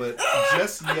 But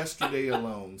just yesterday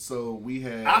alone, so we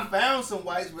had... I found some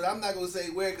wipes, but I'm not going to say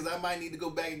where because I might need to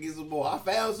go back and get some more. I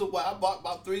found some wipes. I bought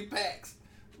about 3 packs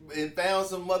and found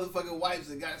some motherfucking wipes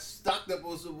and got stocked up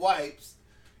on some wipes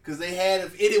because they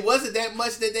had... It wasn't that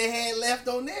much that they had left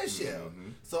on their shelf.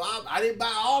 So I didn't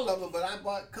buy all of them, but I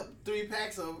bought 3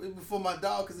 packs of it for my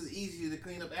dog because it's easier to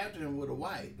clean up after him with a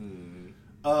wipe.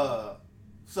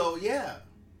 So, yeah.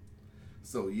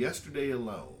 So yesterday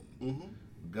alone...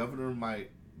 Governor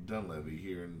Mike Dunleavy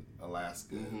here in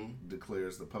Alaska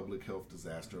declares the public health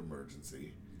disaster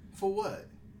emergency. For what?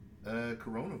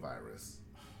 Coronavirus.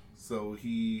 So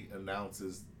he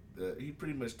announces, he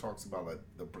pretty much talks about like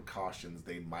the precautions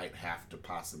they might have to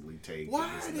possibly take.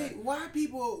 Why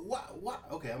people,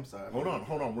 okay, I'm sorry. Hold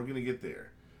on, we're going to get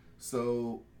there.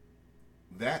 So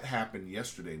that happened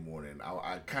yesterday morning.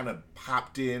 I kind of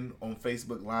popped in on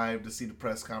Facebook Live to see the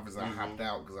press conference. I hopped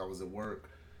out because I was at work.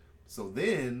 So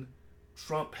then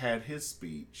Trump had his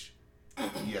speech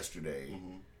yesterday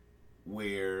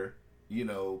where, you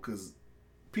know, because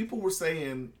people were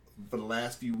saying for the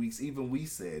last few weeks, even we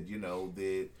said, you know,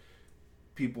 that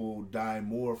people die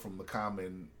more from the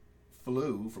common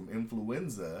flu, from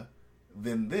influenza,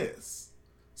 than this.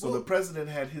 So the president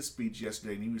had his speech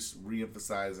yesterday and he was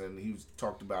reemphasizing,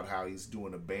 talked about how he's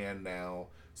doing a ban now,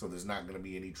 so there's not going to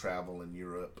be any travel in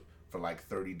Europe for like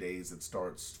 30 days. It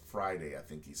starts Friday, I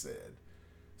think he said.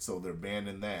 So they're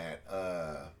banning that.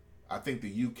 I think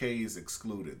the UK is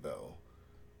excluded though.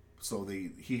 So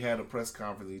he had a press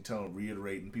conference.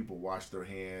 Reiterating people wash their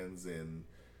hands, and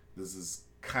this is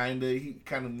he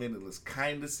kind of made it was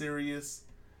kind of serious.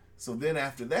 So then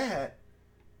after that,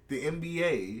 the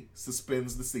NBA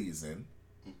suspends the season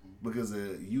because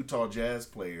a Utah Jazz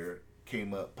player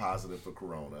came up positive for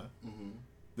corona.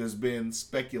 There's been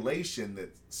speculation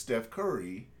that Steph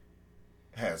Curry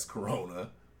has corona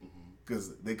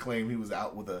because they claim he was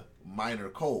out with a minor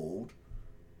cold.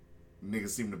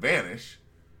 Niggas seem to vanish.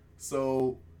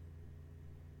 So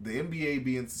the NBA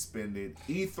being suspended,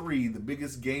 E3, the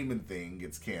biggest gaming thing,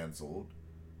 gets canceled.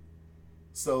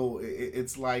 So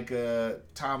it's like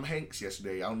Tom Hanks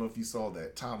yesterday. I don't know if you saw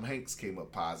that. Tom Hanks came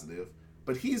up positive.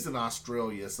 But he's in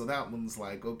Australia, so that one's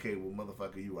like, okay, well,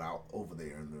 motherfucker, you out over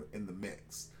there in the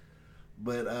mix.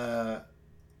 But I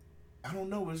don't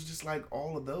know. It's just like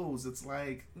all of those. It's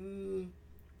like,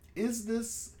 is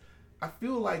this? I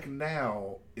feel like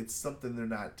now it's something they're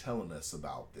not telling us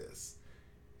about this.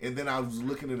 And then I was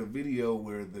looking at a video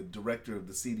where the director of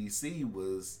the CDC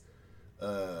was,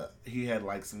 he had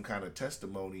like some kind of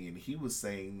testimony, and he was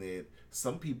saying that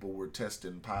some people were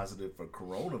testing positive for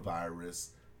coronavirus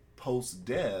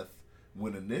post-death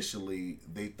when initially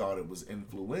they thought it was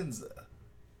influenza.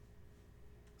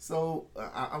 So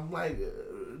I'm like,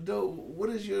 what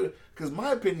is your... Because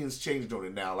my opinion's changed on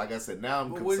it now. Like I said, now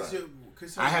I'm concerned. What is your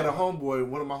concern? I had a homeboy,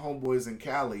 one of my homeboys in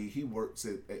Cali, he works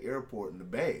at an airport in the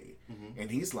Bay,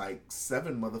 and he's like,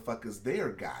 7 motherfuckers there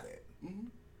got it.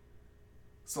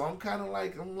 So I'm kind of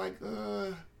like,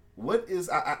 what is...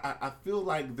 I feel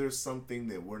like there's something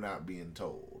that we're not being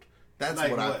told. That's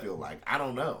like what I feel like. I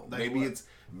don't know. Like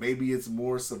maybe it's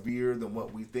more severe than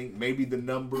what we think. Maybe the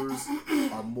numbers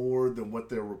are more than what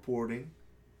they're reporting.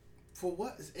 For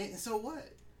what? And so what?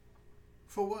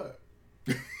 For what?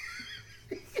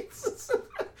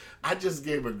 I just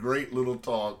gave a great little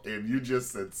talk, and you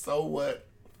just said, "So what?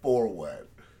 For what?"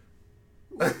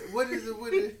 What is it?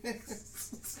 What is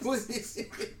it?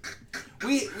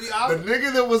 We all... The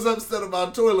nigga that was upset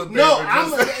about toilet paper. No,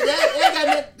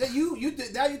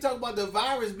 now you talk about the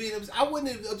virus being upset. I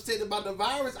wasn't upset about the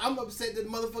virus. I'm upset that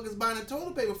motherfuckers buying the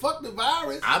toilet paper. Fuck the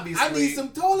virus. Obviously, I need some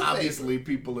toilet paper. Obviously,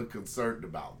 people are concerned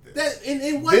about this. That,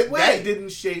 in what way? That didn't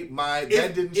shape my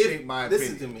opinion.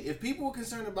 Listen to me. If people were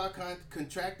concerned about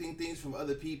contracting things from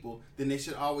other people, then they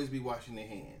should always be washing their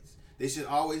hands. They should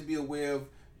always be aware of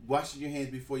washing your hands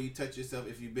before you touch yourself.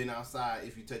 If you've been outside,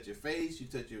 if you touch your face, you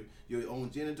touch your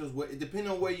own genitals.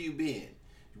 Depending on where you've been,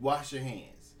 wash your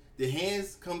hands. The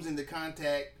hands comes into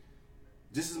contact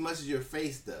just as much as your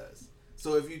face does.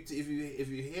 So if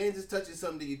your hands is touching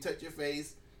something, you touch your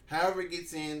face. However it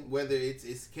gets in, whether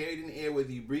it's carried in the air,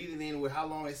 whether you breathe it in, with how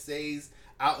long it stays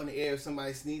out in the air. If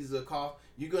somebody sneezes or cough,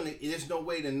 there's no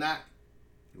way to not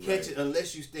catch it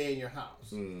unless you stay in your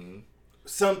house.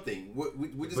 Something.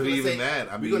 We're just going to say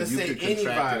that. I mean, you could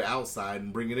contract it outside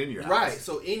and bring it in your house. Right.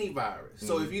 So any virus.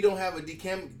 So if you don't have a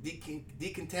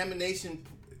decontamination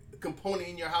component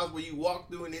in your house where you walk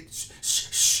through and it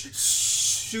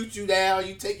shoot you down,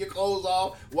 you take your clothes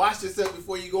off, wash yourself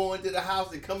before you go into the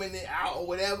house and come in and out or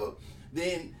whatever,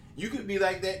 then you could be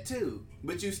like that too.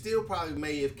 But you still probably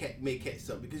may catch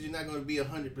something because you're not going to be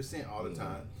 100% all the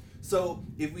time. So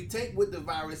if we take what the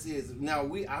virus is, now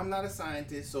I'm not a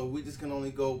scientist, so we just can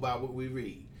only go by what we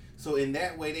read. So in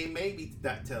that way, they may be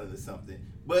not telling us something.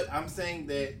 But I'm saying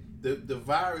that the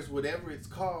virus, whatever it's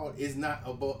called, is not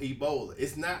Ebola.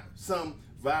 It's not some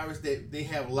virus that they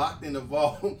have locked in a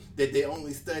vault that they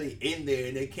only study in there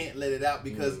and they can't let it out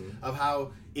because of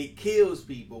how it kills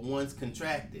people once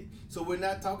contracted. So we're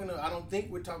not talking. I don't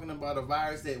think we're talking about a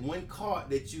virus that when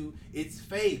caught it's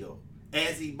fatal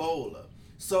as Ebola.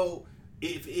 So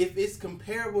if it's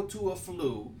comparable to a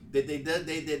flu that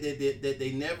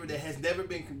has never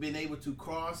been able to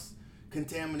cross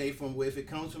contaminate from if it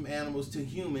comes from animals to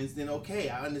humans, then okay,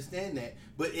 I understand that.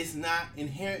 But it's not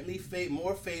inherently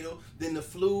more fatal than the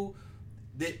flu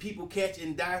that people catch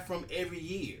and die from every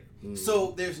year.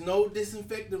 So there's no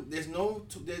disinfectant. There's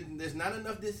not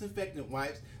enough disinfectant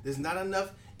wipes. There's not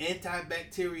enough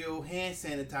antibacterial hand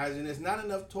sanitizer. And there's not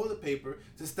enough toilet paper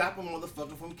to stop a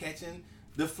motherfucker from catching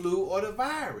the flu or the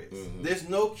virus. There's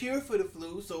no cure for the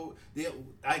flu, so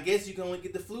I guess you can only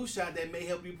get the flu shot that may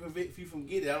help you prevent you from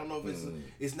getting it. I don't know if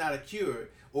it's not a cure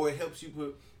or it helps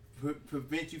you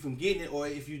prevent you from getting it, or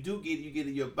if you do get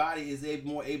it, your body is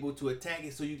more able to attack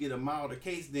it, so you get a milder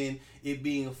case than it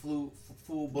being a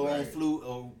full-blown flu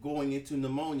or going into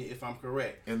pneumonia, if I'm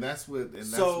correct. And that's what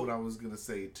I was gonna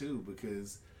say too,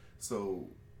 because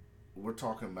we're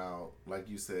talking about, like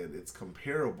you said, it's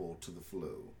comparable to the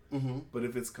flu. But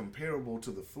if it's comparable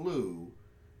to the flu,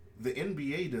 the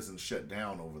NBA doesn't shut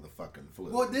down over the fucking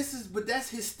flu. Well, that's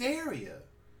hysteria.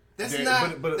 That's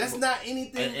not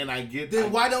anything. And I get.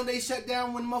 Then why don't they shut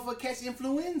down when motherfucker catch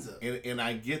influenza? And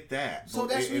I get that. So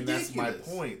that's ridiculous. And that's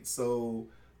my point. So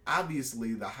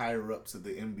obviously, the higher ups of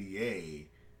the NBA,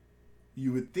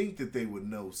 you would think that they would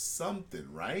know something,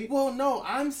 right? Well, no,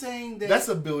 I'm saying that that's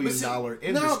 $1 billion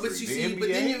industry. No, but you see, NBA? but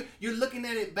then you're looking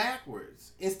at it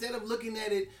backwards. Instead of looking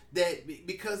at it that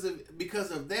because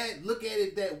of that, look at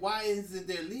it that why isn't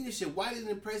there leadership? Why didn't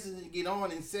the president get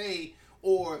on and say,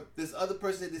 or this other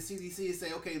person at the CDC and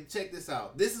say, okay, check this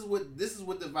out. This is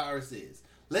what the virus is.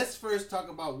 Let's first talk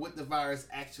about what the virus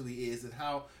actually is and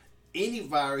how any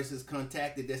virus is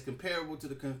contacted that's comparable to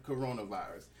the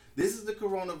coronavirus. This is the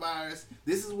coronavirus.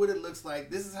 This is what it looks like.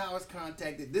 This is how it's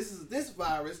contacted. This is this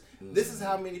virus. This is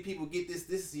how many people get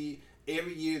this year,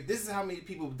 every year. This is how many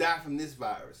people die from this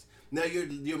virus. Now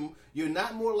you're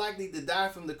not more likely to die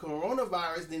from the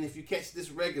coronavirus than if you catch this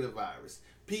regular virus.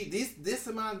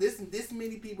 This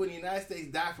many people in the United States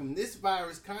die from this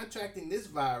virus, contracting this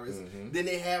virus, than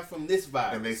they have from this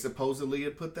virus. And they supposedly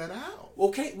had put that out.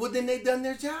 Okay, well then they done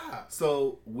their job.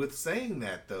 So with saying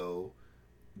that though,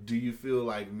 do you feel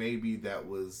like maybe that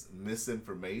was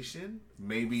misinformation?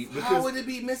 Maybe because, how would it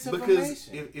be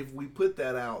misinformation? Because if we put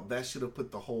that out, that should have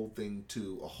put the whole thing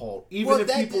to a halt, even if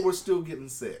people were still getting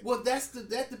sick. Well,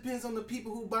 that depends on the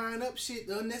people who buying up shit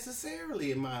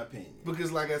unnecessarily, in my opinion.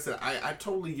 Because, like I said, I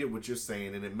totally get what you're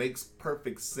saying, and it makes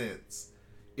perfect sense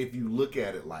if you look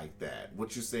at it like that.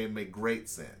 What you're saying makes great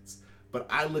sense. But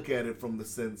I look at it from the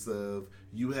sense of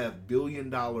you have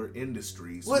billion-dollar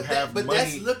industries who have money,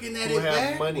 that's looking at it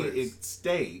backwards. Money at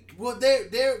stake. Well,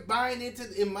 they're buying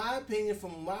into, in my opinion,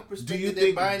 from my perspective,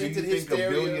 they're buying into the hysteria.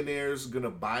 Do you think a billionaire's gonna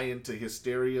buy into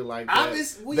hysteria like that?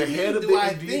 What do you mean? Do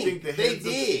I think they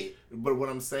did? But what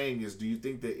I'm saying is, do you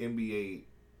think the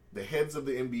heads of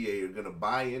the NBA are gonna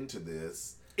buy into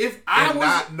this? If I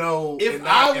not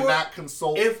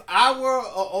consult. If I were an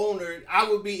owner, I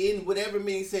would be in whatever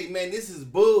meeting say, man, this is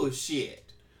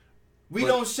bullshit. We might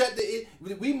as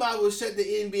well shut the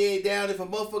NBA down if a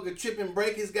motherfucker trip and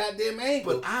break his goddamn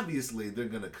ankle. But obviously they're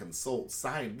gonna consult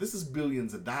science. This is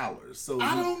billions of dollars. So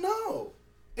I don't know.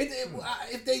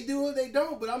 If they do or they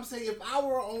don't, but I'm saying if I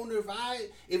were an owner,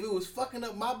 if it was fucking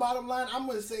up my bottom line, I'm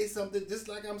gonna say something just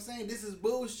like I'm saying. This is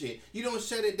bullshit. You don't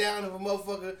shut it down if a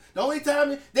motherfucker. The only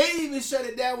time they didn't even shut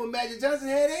it down when Magic Johnson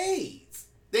had AIDS.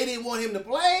 They didn't want him to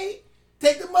play.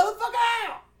 Take the motherfucker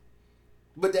out.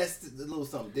 But that's a little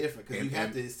something different because you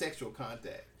have the sexual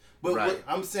contact. But what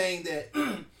I'm saying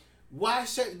that.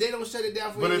 They don't shut it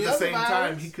down for any other virus? But at the same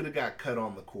time, he could have got cut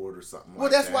on the court or something. Well,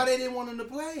 that's why they didn't want him to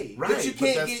play. Right, but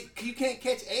you can't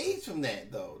catch AIDS from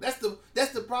that though. That's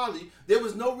the problem. There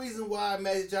was no reason why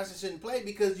Magic Johnson shouldn't play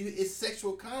because it's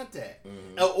sexual contact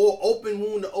or open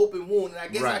wound to open wound, and I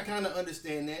guess I kind of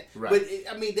understand that. Right.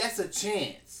 But that's a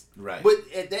chance. Right. But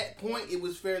at that point, it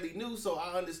was fairly new, so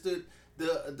I understood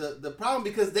the problem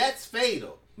because that's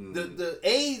fatal. The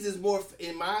AIDS is more,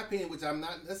 in my opinion, which I'm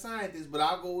not a scientist, but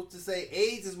I'll go to say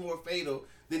AIDS is more fatal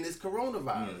than this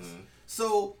coronavirus.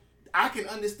 So I can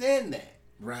understand that.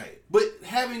 Right. But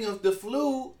having the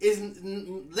flu is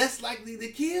less likely to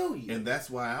kill you. And that's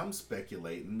why I'm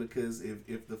speculating, because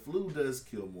if the flu does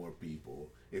kill more people,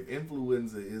 if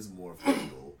influenza is more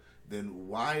fatal, then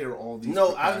why are all these...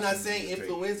 No, I'm not saying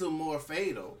influenza more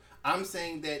fatal. I'm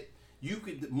saying that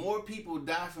more people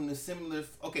die from the similar...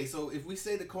 Okay, so if we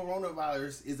say the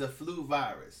coronavirus is a flu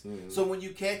virus, so when you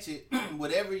catch it,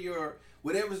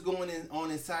 whatever's going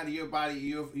on inside of your body,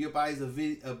 your body's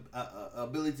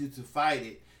ability to fight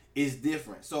it is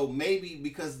different. So maybe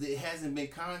because it hasn't been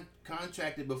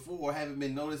contracted before or haven't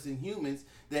been noticed in humans,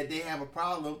 that they have a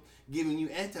problem giving you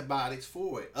antibiotics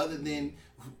for it. Other than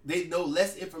they know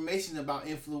less information about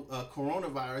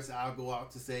coronavirus, I'll go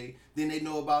out to say, than they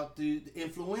know about the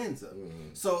influenza.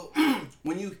 So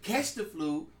when you catch the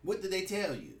flu, what do they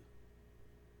tell you?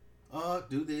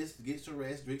 Do this, get some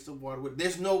rest, drink some water.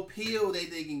 There's no pill that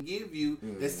they can give you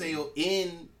that say,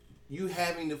 in you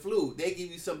having the flu. They give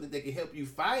you something that can help you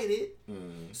fight it.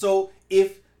 So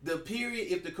if the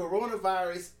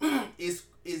coronavirus is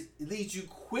leads you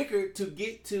quicker to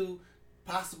get to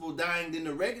possible dying than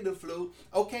the regular flu,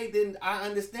 okay, then I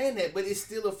understand that. But it's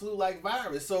still a flu-like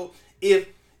virus. So if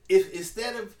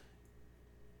instead of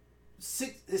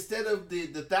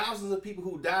the thousands of people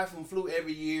who die from flu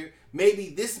every year, maybe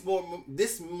this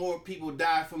more people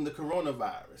die from the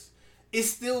coronavirus. It's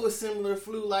still a similar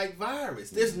flu-like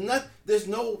virus. There's not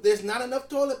enough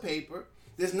toilet paper.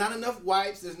 There's not enough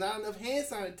wipes. There's not enough hand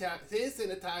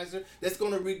sanitizer that's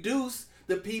going to reduce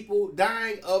the people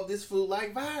dying of this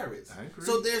flu-like virus. I agree.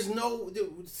 So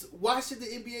why should the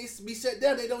NBA be shut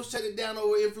down? They don't shut it down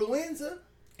over influenza.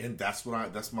 And that's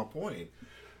my point.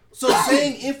 So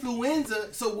saying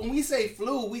influenza, so when we say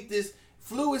flu,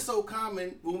 flu is so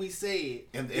common when we say it.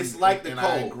 It's like the cold.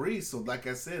 I agree. So like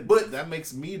I said, but that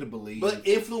makes me to believe. But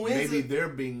influenza, maybe they're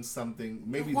being something.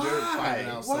 Maybe they're finding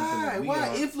out something that we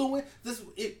are. Influenza?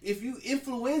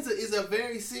 Influenza is a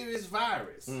very serious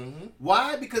virus.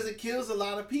 Why? Because it kills a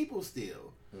lot of people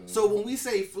still. So when we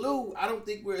say flu, I don't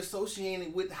think we're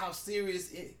associating with how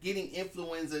serious getting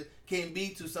influenza can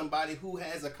be to somebody who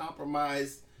has a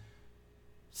compromised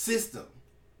system.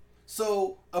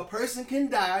 So a person can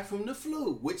die from the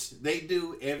flu, which they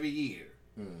do every year.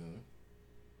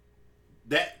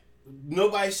 That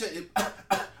nobody should. Man,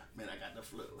 I got the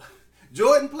flu.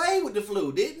 Jordan played with the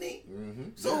flu, didn't he?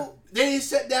 So they didn't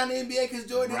shut down the NBA because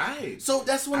Jordan. Right. So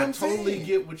that's what I'm saying. I totally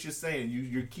get what you're saying.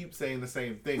 You keep saying the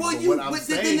same thing. Well,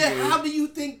 how do you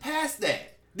think past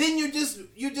that? Then you're just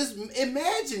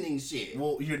imagining shit.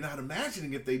 Well, you're not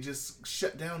imagining it. They just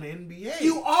shut down the NBA.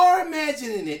 You are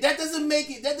imagining it. That doesn't make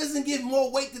it. That doesn't give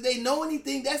more weight that they know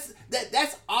anything. That's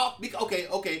off.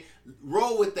 Okay.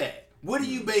 Roll with that. What are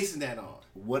you basing that on?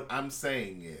 What I'm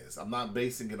saying is, I'm not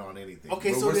basing it on anything.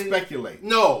 Okay, so we're speculating.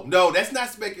 No, that's not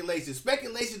speculation.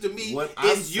 Speculation to me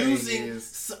is using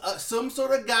some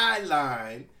sort of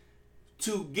guideline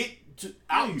to get to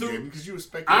out through. Because you were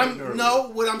speculating earlier. No,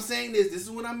 what I'm saying is, this is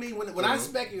what I mean. When I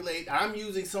speculate, I'm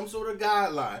using some sort of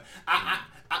guideline.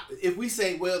 If we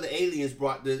say, well, the aliens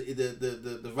brought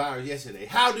the virus yesterday,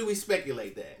 how do we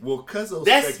speculate that? Well, Cuzzo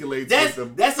speculates with the...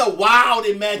 That's a wild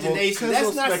imagination. Well,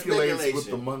 that's not speculates speculation. with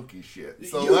the monkey shit.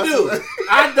 So you do.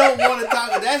 I don't want to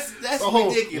talk. That's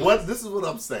ridiculous. This is what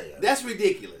I'm saying. That's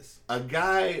ridiculous.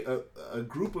 A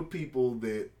group of people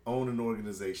that own an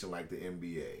organization like the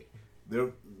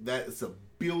NBA, that's $1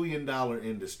 billion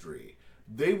industry.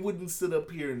 They wouldn't sit up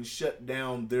here and shut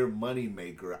down their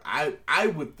moneymaker, I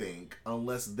would think,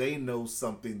 unless they know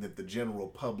something that the general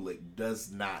public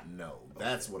does not know.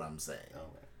 That's what I'm saying.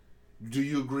 Okay. Do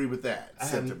you agree with that? I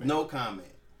have no comment.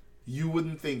 You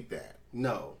wouldn't think that?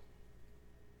 No.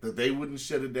 That they wouldn't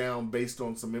shut it down based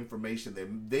on some information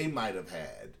that they might have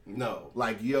had? No.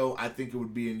 Like, I think it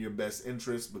would be in your best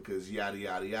interest because yada,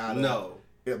 yada, yada. No.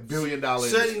 $1 billion.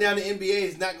 Shutting down the NBA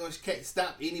is not going to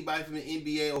stop anybody from the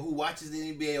NBA or who watches the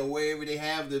NBA or wherever they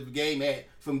have the game at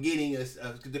from getting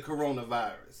the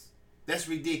coronavirus. That's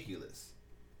ridiculous.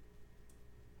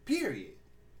 Period.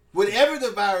 Whatever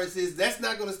the virus is, that's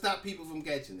not going to stop people from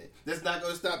catching it. That's not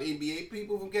going to stop NBA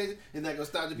people from catching it. It's not going to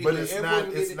stop the people. But it's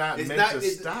not meant to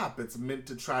stop. It's meant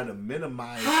to try to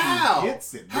minimize who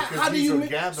gets it. Because how these are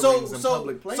gatherings in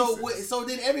public places. So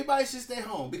then everybody should stay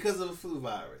home because of a flu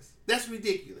virus. That's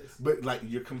ridiculous. But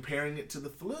you're comparing it to the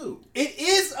flu. It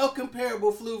is a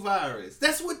comparable flu virus.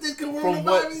 That's what the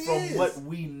coronavirus is. From what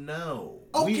we know.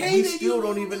 Okay, we still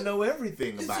don't even know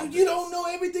everything about it. You don't know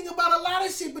everything about a lot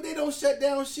of shit, but they don't shut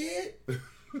down shit.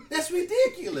 That's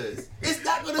ridiculous. It's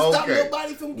not going to stop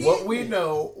nobody from getting What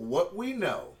we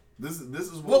know. This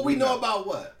is what we know about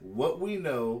what? What we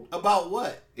know about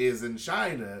what is in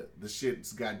China, the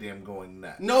shit's goddamn going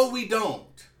nuts. No, we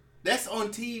don't. That's on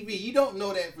TV. You don't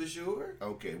know that for sure.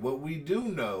 Okay, what we do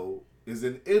know is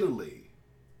in Italy,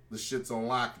 the shit's on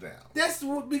lockdown. That's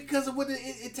because of what the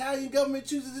Italian government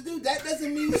chooses to do. That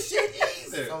doesn't mean shit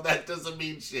either. So that doesn't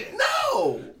mean shit.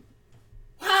 No.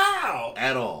 How?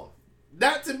 At all.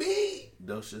 Not to me.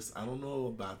 Docious, I don't know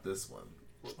about this one.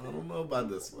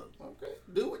 Okay,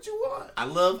 do what you want. I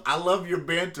love your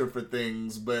banter for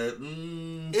things, but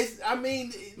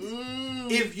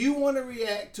if you want to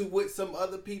react to what some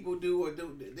other people do or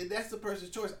do, then that's the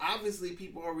person's choice. Obviously,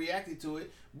 people are reacting to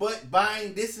it, but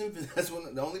buying disinfectant, that's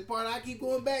the only part I keep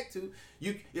going back to.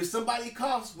 If somebody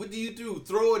coughs, what do you do?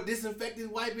 Throw a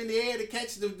disinfectant wipe in the air to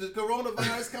catch the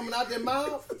coronavirus coming out their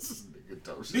mouth?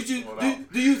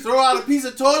 Do you throw out a piece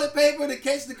of toilet paper to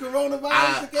catch the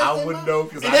coronavirus? I wouldn't know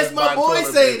because and that's my boy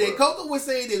saying that. Coco was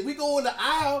saying this. We go in the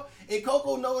aisle and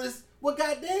Coco noticed, well,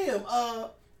 goddamn,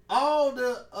 all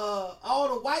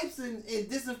the wipes and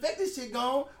disinfectant shit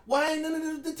gone. Why ain't none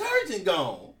of the detergent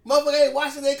gone? Motherfucker ain't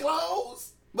washing their clothes.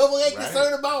 Motherfucker ain't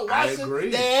concerned about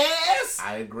washing their ass.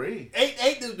 I agree.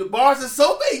 Ain't the bars of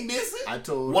soap ain't missing.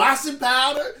 Washing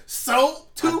powder, soap,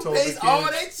 toothpaste, all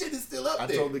that shit is still up there.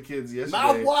 I told the kids yesterday.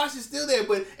 Mouthwash is still there,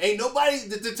 but ain't nobody,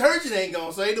 the detergent ain't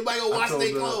gone, so ain't nobody gonna wash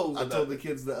their clothes. I told the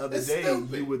kids the other day,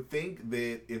 stupid. You would think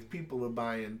that if people are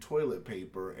buying toilet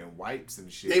paper and wipes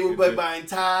and shit, they would be buying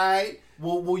Tide.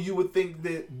 Well, you would think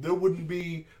that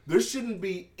there shouldn't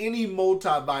be any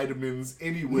multivitamins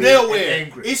anywhere. Nowhere.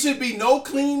 It should be no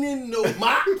cleaning, no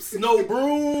mops, no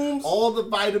brooms. All the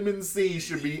vitamin C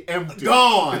should be empty.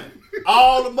 Gone.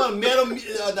 All the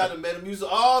Metamucil,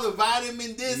 all the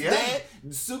vitamin that,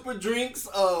 super drinks,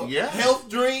 health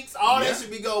drinks, all that should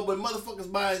be gone. But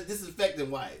motherfuckers buying disinfectant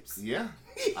wipes. Yeah.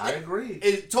 I agree.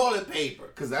 And toilet paper.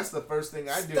 Because that's the first thing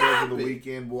I did over the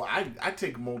weekend. Well, I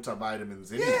take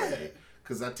multivitamins anyway.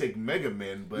 Because I take Mega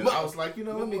Men, but I was like,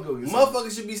 let me go get some.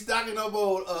 Motherfuckers should be stocking up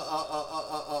on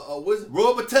what's it?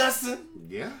 Robitussin.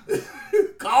 Yeah.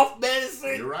 Cough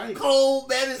medicine. You're right. Cold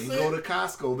medicine. You go to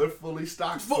Costco, they're fully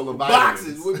stocked full of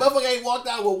vitamins. Boxes. Motherfucker ain't walked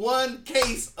out with one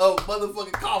case of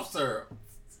motherfucking cough syrup.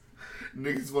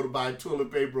 Niggas want to buy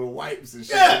toilet paper or wipes and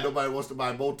shit. Yeah. Nobody wants to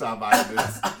buy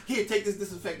multivitamins. Here, take this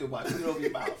disinfectant wipe. Put it over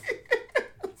your mouth.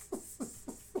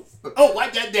 Oh,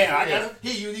 wipe that down.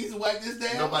 Here, you need to wipe this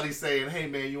down. Nobody's saying, hey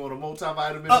man, you want a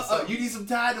multivitamin? You need some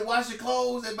Tide to wash your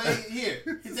clothes. And here,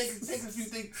 take a few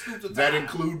scoops of Tide. That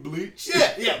include bleach?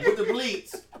 Yeah, with the bleach.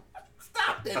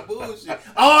 Stop that bullshit.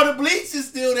 All the bleach is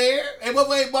still there. And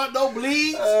what ain't bought no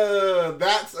bleach?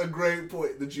 That's a great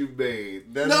point that you've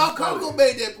made. Coco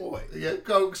made that point. Yeah,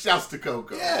 shouts to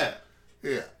Coco. Yeah.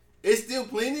 Yeah. It's still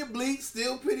plenty of bleach,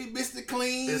 still pretty Mr.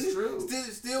 Clean. It's true.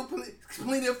 Still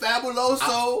plenty of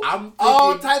Fabuloso. I'm thinking,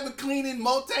 all type of cleaning,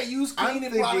 multi-use cleaning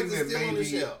products are still on the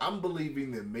shelf. I'm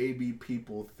believing that maybe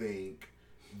people think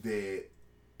that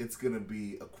it's going to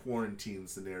be a quarantine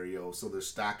scenario, so they're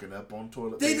stocking up on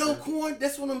toilet paper. They don't quarantine.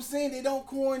 That's what I'm saying. They don't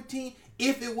quarantine.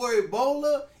 If it were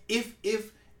Ebola, if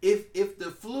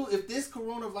the flu, if this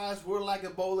coronavirus were like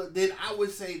Ebola, then I would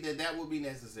say that would be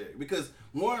necessary. Because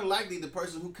more than likely, the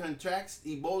person who contracts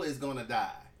Ebola is going to die.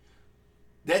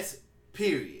 That's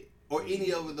period. Or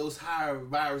any of those higher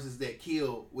viruses that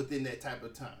kill within that type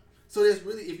of time. So there's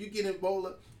really, if you get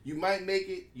Ebola, you might make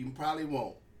it, you probably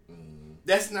won't.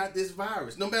 That's not this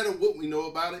virus. No matter what we know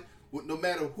about it, no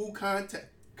matter who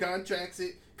contracts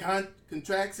it,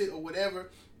 or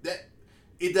whatever, that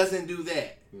it doesn't do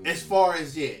that as far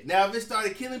as yet. Now, if it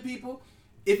started killing people,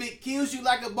 if it kills you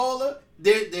like Ebola,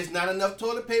 there's not enough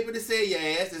toilet paper to save your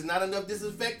ass. There's not enough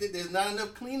disinfectant. There's not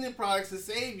enough cleaning products to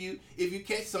save you if you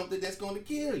catch something that's going to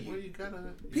kill you.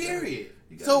 Well, Period.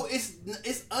 So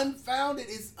it's unfounded.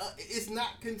 It's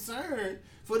not concerned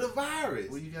for the virus.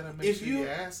 Well, you gotta make sure your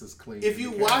ass is clean. If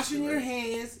you washing your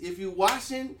hands, if you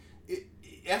washing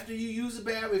after you use a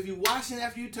bath, if you washing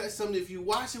after you touch something, if you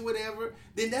washing whatever,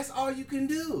 then that's all you can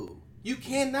do. You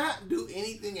cannot do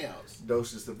anything else.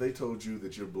 Docious, if they told you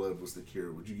that your blood was the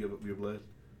cure, would you give up your blood?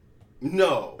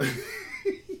 No.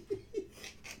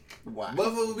 Why?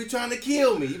 Motherfucker will be trying to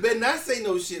kill me. You better not say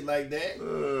no shit like that.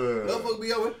 Motherfucker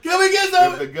be over. Can we get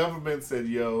some? If the government said,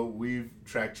 yo, we've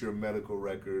tracked your medical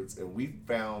records and we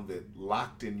found that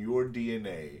locked in your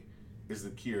DNA is the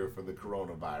cure for the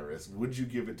coronavirus, would you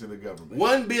give it to the government?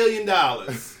 $1 billion.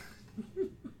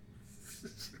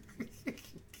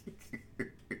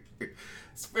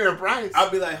 It's fair price. I'll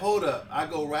be like, hold up. I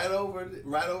go right over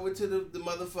to the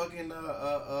motherfucking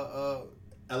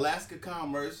Alaska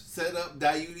Commerce set up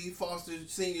Diuti Foster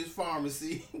Senior's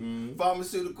Pharmacy,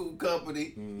 pharmaceutical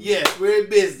company. Yes, we're in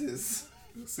business.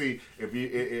 See,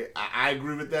 I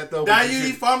agree with that though.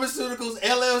 Diuti Pharmaceuticals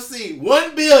LLC,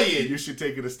 $1 billion. You should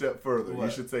take it a step further. What?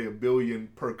 You should say $1 billion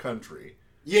per country.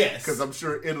 Yes, Because I'm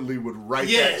sure Italy would write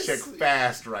that check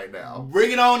fast right now.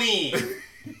 Bring it on in.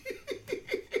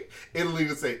 Italy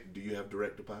would say, "Do you have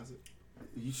direct deposit?"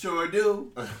 You sure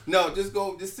do. No, just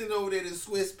send over there to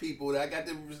Swiss people. I got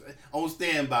them on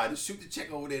standby. Just shoot the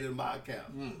check over there to my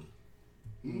account.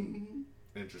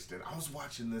 Interesting. I was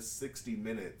watching this 60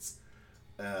 Minutes,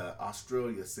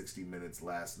 Australia 60 Minutes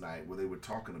last night, where they were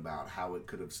talking about how it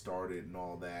could have started and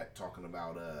all that, talking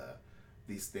about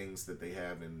these things that they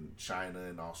have in China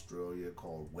and Australia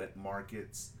called wet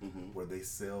markets, where they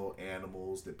sell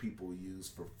animals that people use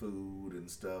for food and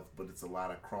stuff, but it's a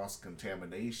lot of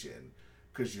cross-contamination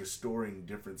because you're storing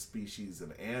different species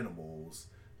of animals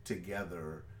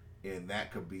together, and that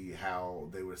could be how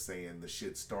they were saying the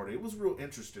shit started. It was real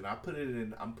interesting. I'm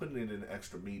putting it in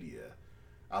Extra Media.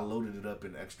 I loaded it up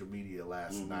in Extra Media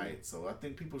last night, so I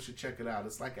think people should check it out.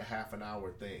 It's like a half an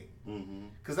hour thing.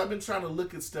 Because I've been trying to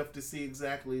look at stuff to see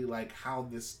exactly like how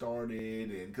this started,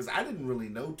 and because I didn't really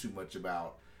know too much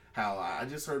about how I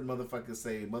just heard motherfuckers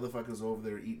say motherfuckers over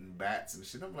there eating bats and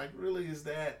shit. I'm like, really, is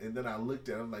that? And then I looked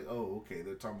at it, I'm like, oh, okay,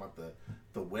 they're talking about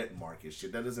the wet market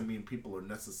shit. That doesn't mean people are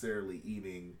necessarily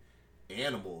eating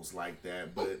animals like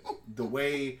that, but the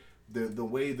way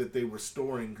that they were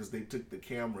storing, because they took the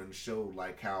camera and showed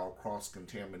like how cross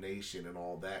contamination and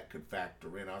all that could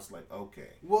factor in. I was like, okay.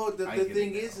 Well, the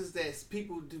thing is that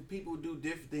people do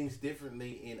different things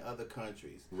differently in other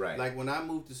countries. Right. Like when I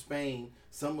moved to Spain,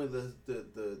 some of the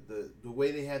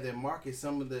way they have their market,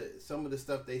 some of the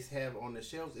stuff they have on the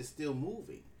shelves is still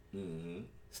moving.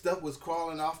 Stuff was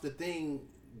crawling off the thing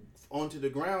onto the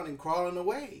ground and crawling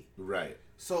away. Right.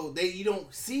 So you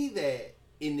don't see that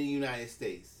in the United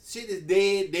States. Shit is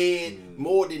dead,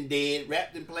 more than dead,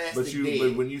 wrapped in plastic.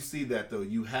 But when you see that though,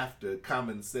 you have to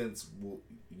common sense. Well,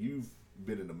 you've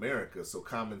been in America, so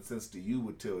common sense to you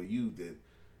would tell you that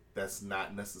that's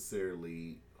not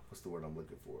necessarily, what's the word I'm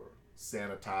looking for?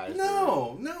 Sanitized.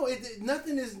 No,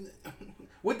 nothing is.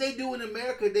 What they do in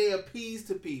America, they appease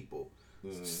to people.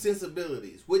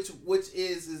 Sensibilities, which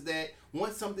is that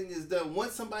once something is done,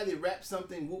 once somebody wraps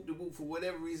something whoop de whoop for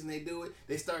whatever reason they do it,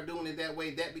 they start doing it that way.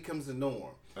 That becomes the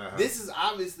norm. This is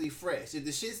obviously fresh. If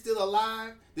the shit's still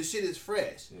alive, the shit is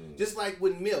fresh. Just like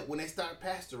with milk, when they start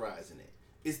pasteurizing it,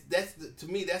 to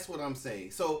me that's what I'm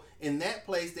saying. So in that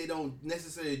place, they don't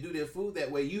necessarily do their food that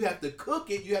way. You have to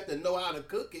cook it. You have to know how to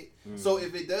cook it. So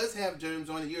if it does have germs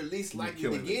on it, you're at least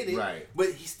likely to get it. Right. But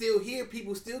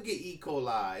people still get E.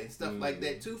 coli and stuff like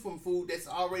that too from food that's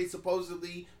already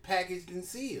supposedly packaged and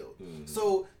sealed.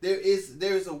 So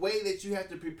there's a way that you have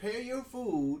to prepare your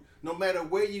food, no matter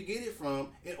where you get it from,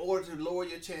 in order to lower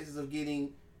your chances of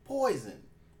getting poisoned.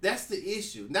 That's the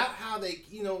issue. Not how they,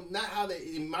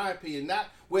 in my opinion, not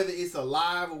whether it's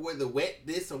alive or whether wet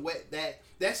this or wet that.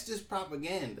 That's just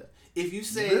propaganda. If you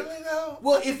say, really though,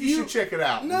 well, if you should check it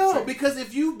out. No, because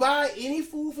if you buy any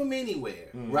food from anywhere,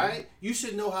 right, you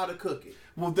should know how to cook it.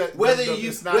 Well,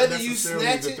 it's not necessarily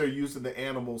that they're using the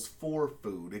animals for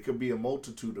food. It could be a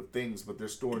multitude of things, but they're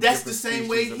storing. That's the same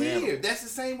way here. That's the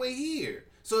same way here.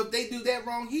 So if they do that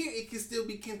wrong here, it can still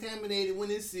be contaminated when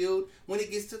it's sealed when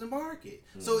it gets to the market.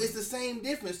 So it's the same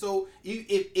difference. So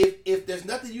if there's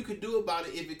nothing you could do about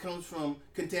it, if it comes from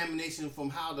contamination from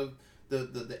how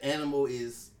the animal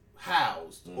is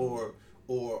housed or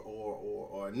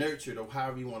nurtured, or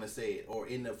however you want to say it, or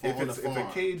in the farm. If a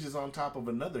cage is on top of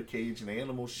another cage and the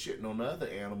animal's shitting on the other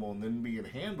animal and then being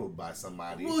handled by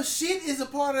somebody. Well, shit is a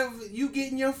part of you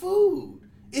getting your food.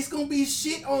 It's going to be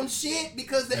shit on shit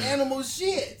because the animal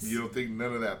shits. You don't think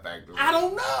none of that factors? I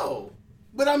don't know.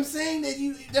 But I'm saying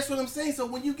that's what I'm saying. So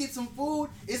when you get some food,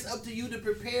 it's up to you to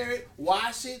prepare it,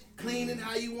 wash it, clean it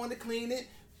how you want to clean it,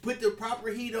 put the proper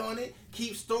heat on it,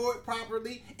 store it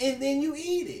properly, and then you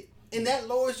eat it. And that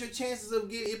lowers your chances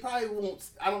of getting, it probably won't,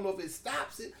 I don't know if it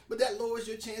stops it, but that lowers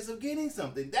your chance of getting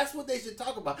something. That's what they should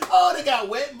talk about. Oh, they got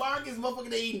wet markets, motherfucker,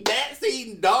 they eating bats, they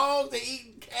eating dogs, they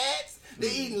eating cats. They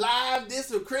eating live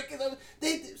this or crickets.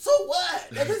 So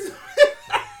what?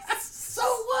 So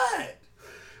what?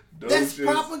 That's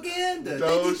propaganda.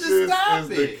 They need to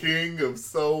stop it. Is the king of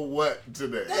so what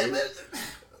today?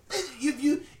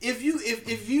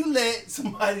 If you let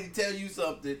somebody tell you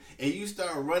something and you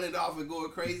start running off and going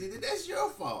crazy, then that's your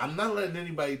fault. I'm not letting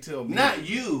anybody tell me. Not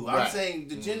you. Right. I'm saying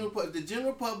the general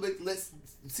public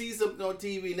see something on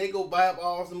TV and they go buy up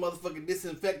all some motherfucking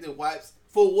disinfectant wipes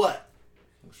for what?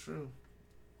 That's true.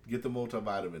 Get the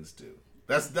multivitamins too.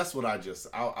 That's what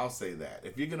I'll say that.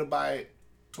 If you're gonna buy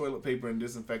toilet paper and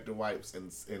disinfectant wipes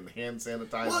and hand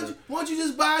sanitizer, why don't you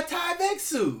just buy a Tyvek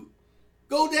suit?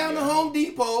 Go down to Home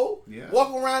Depot,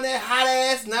 walk around that hot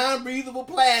ass non-breathable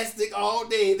plastic all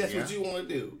day. That's what you want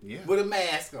to do. With a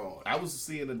mask on. I was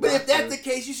seeing a doctor. But if that's the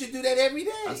case, you should do that every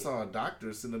day. I saw a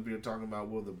doctor sitting up here talking about,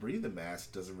 well, the breathing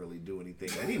mask doesn't really do anything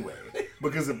anyway.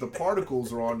 Because if the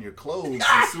particles are on your clothes,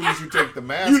 as soon as you take the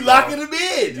mask you locking them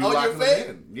in on your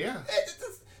face. Yeah.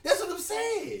 That's what I'm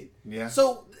saying. Yeah.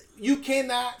 So you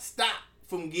cannot stop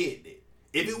from getting it.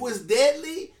 If it was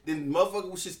deadly, then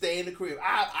motherfucker should stay in the crib.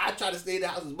 I try to stay in the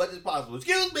house as much as possible.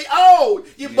 Excuse me. Oh,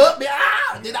 you butt me.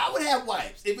 Then I would have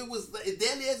wipes. If it was as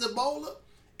deadly as Ebola,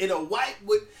 and a wipe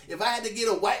would, if I had to get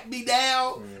a wipe me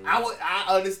down, I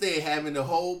understand having a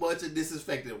whole bunch of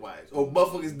disinfectant wipes. Or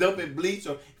motherfuckers dumping bleach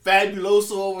or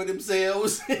Fabuloso over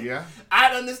themselves. Yeah.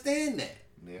 I'd understand that.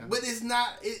 Yeah. But it's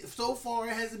not, so far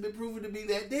it hasn't been proven to be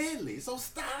that deadly. So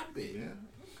stop it.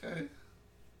 Yeah. Okay.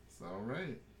 It's all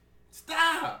right.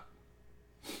 Stop.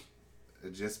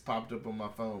 It just popped up on my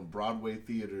phone. Broadway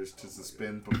theaters to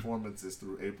suspend performances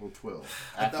through April 12th.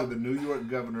 After the New York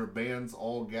governor bans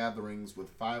all gatherings with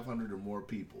 500 or more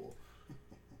people.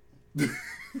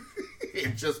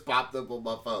 It just popped up on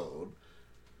my phone.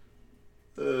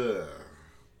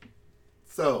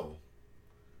 So,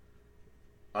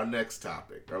 our next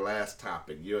topic, our last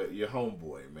topic, your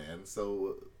homeboy, man.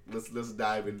 So let's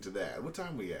dive into that. What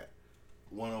time we at?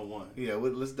 101. Yeah,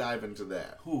 let's dive into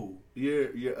that. Who?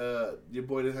 Your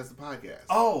boy that has the podcast.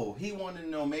 Oh, he wanted to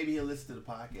know, maybe he'll listen to the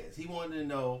podcast. He wanted to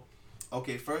know,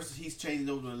 okay, first he's changing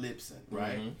over to Libsyn,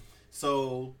 right? Mm-hmm.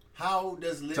 So how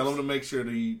does Libsyn... Tell him to make sure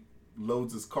that he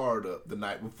loads his card up the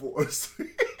night before.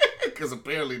 Because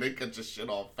apparently they cut your shit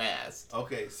off fast.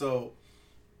 Okay, so...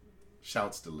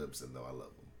 Shouts to Libsyn, though. I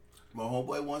love him. My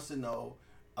homeboy wants to know,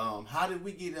 how did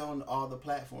we get on all the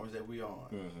platforms that we're on?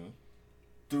 Mm-hmm.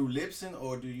 Through Libsyn,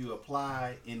 or do you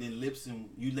apply and then Libsyn,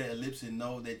 you let Libsyn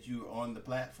know that you're on the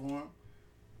platform?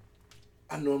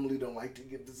 I normally don't like to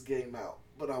get this game out,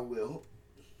 but I will.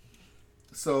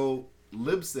 So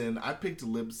Libsyn, I picked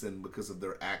Libsyn because of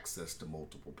their access to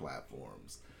multiple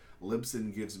platforms.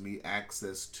 Libsyn gives me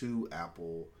access to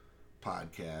Apple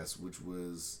Podcasts, which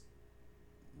was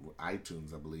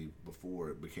iTunes, I believe,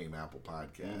 before it became Apple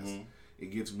Podcasts. Mm-hmm. It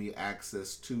gives me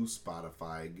access to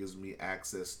Spotify. It gives me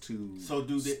access to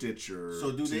Stitcher.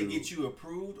 So do they get you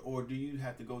approved, or do you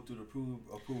have to go through the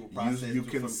approval process? You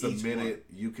can submit it.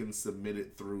 You can submit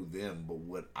it through them. But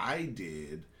what I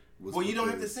did was, well, you don't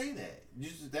have to say that.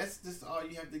 That's just all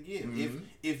you have to give. Mm-hmm.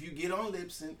 If you get on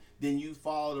Libsyn, then you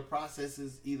follow the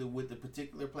processes either with the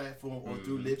particular platform or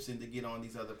through Libsyn to get on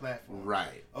these other platforms.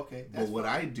 Right. Okay. But what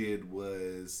I did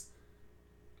was,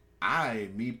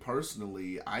 me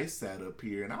personally, I sat up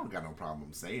here, and I don't got no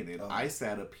problem saying it. I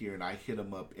sat up here and I hit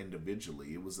them up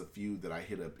individually. It was a few that I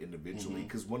hit up individually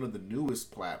because one of the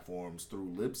newest platforms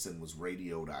through Libsyn was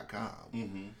radio.com.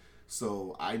 Mm-hmm.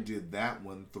 So I did that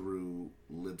one through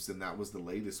Libsyn. That was the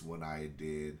latest one I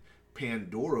did.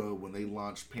 Pandora, when they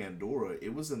launched Pandora,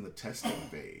 it was in the testing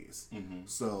phase. Mm-hmm.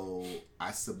 So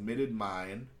I submitted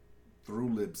mine through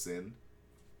Libsyn.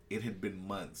 It had been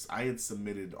months. I had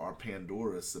submitted our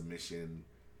Pandora submission,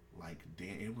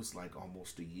 it was like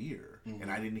almost a year. Mm-hmm.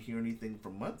 And I didn't hear anything for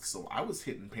months. So I was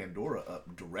hitting Pandora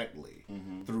up directly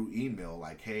through email,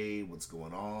 like, hey, what's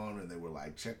going on? And they were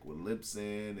like, check with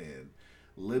Libsyn. And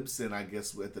Libsyn, I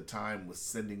guess, at the time was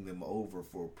sending them over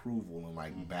for approval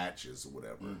in batches or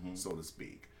whatever, so to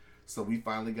speak. So we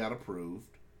finally got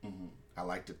approved. Mm-hmm. I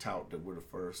like to tout that we're the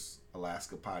first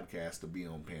Alaska podcast to be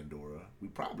on Pandora. We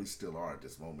probably still are at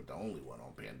this moment, the only one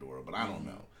on Pandora, but I don't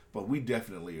know. But we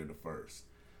definitely are the first.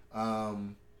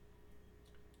 And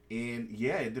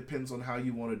yeah, it depends on how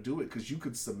you want to do it, because you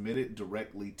could submit it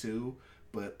directly too,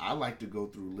 but I like to go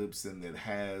through Libsyn that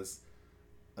has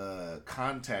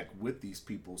contact with these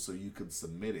people, so you could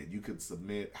submit it. You could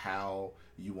submit how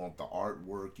you want the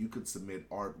artwork. You could submit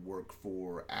artwork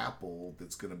for Apple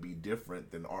that's going to be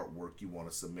different than artwork you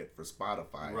want to submit for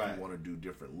Spotify. Right. If you want to do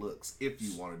different looks, if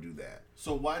you want to do that.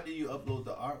 So why do you upload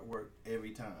the artwork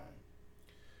every time?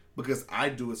 Because I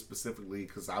do it specifically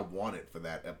because I want it for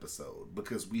that episode.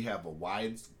 Because we have a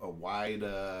wide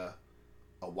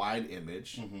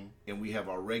image, and we have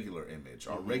our regular image.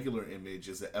 Our regular image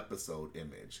is an episode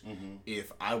image.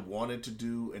 If I wanted to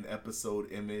do an episode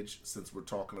image, since we're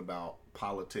talking about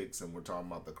politics and we're talking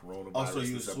about the coronavirus, so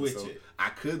you switch it. I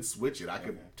could switch it. I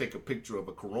could take a picture of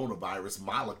a coronavirus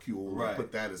molecule and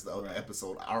put that as the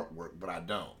episode artwork, but I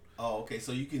don't. Oh, okay.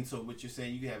 So you can. So what you're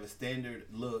saying, you can have a standard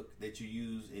look that you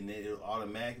use, and then it'll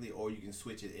automatically, or you can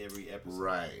switch it every episode.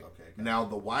 Right. Okay. Now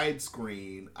the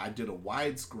widescreen, I did a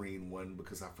widescreen one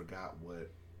because I forgot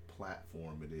what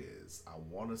platform it is. I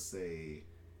want to say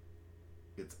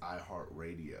it's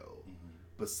iHeartRadio,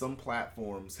 but some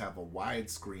platforms have a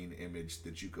widescreen image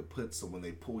that you could put, so when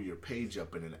they pull your page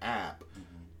up in an app,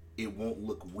 it won't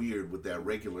look weird with that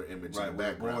regular image in the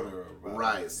background.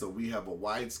 Right. So we have a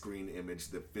widescreen image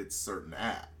that fits certain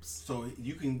apps. So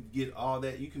you can get all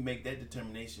that. You can make that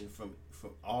determination from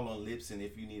all on Libsyn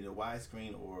if you need a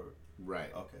widescreen or.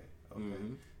 Right. Okay.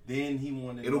 Then he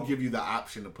wanted. It'll give you the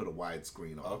option to put a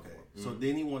widescreen on. Okay. So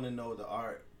then he wanted to know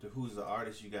who's the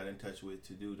artist you got in touch with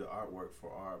to do the artwork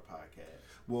for our podcast.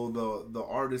 Well, the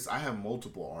artists, I have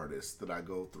multiple artists that I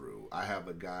go through. I have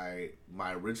a guy,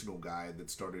 my original guy that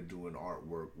started doing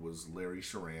artwork was Larry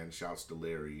Sharan. Shouts to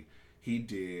Larry. He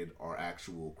did our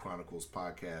actual Chronicles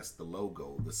podcast, the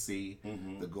logo, the C,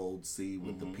 the gold C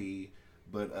with the P.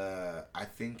 But I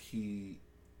think he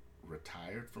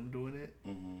retired from doing it.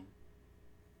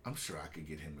 I'm sure I could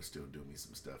get him to still do me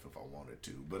some stuff if I wanted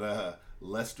to. But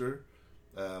Lester,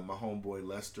 my homeboy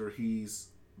Lester, he's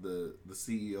the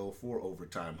CEO for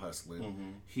Overtime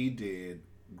Hustling. He did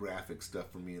graphic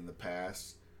stuff for me in the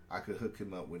past. I could hook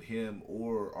him up with him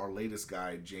or our latest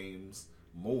guy, James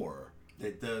Moore,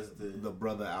 that does the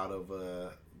brother out of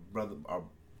our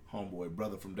homeboy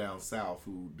brother from down south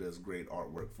who does great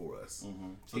artwork for us.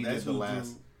 So he that's did the who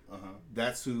last.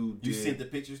 That's who you did, sent the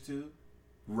pictures to.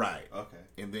 Right. Okay.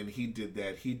 And then he did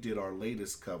that. He did our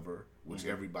latest cover, which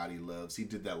everybody loves. He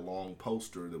did that long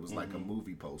poster that was like a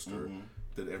movie poster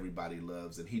that everybody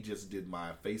loves. And he just did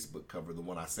my Facebook cover, the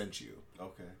one I sent you.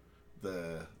 Okay.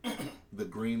 The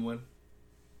green one.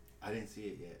 I didn't see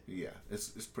it yet. Yeah, it's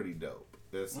pretty dope.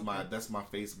 That's my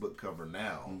Facebook cover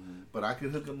now. But I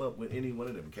could hook him up with any one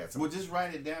of them cats. Well, just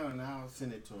write it down and I'll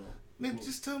send it to him. Man,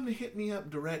 just tell him to hit me up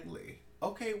directly.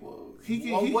 Okay, well,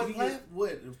 what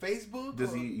Facebook?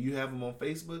 Does you have him on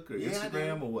Facebook or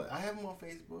Instagram or what? I have him on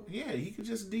Facebook. Yeah, he could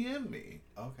just DM me.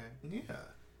 Okay. Yeah.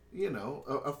 You know,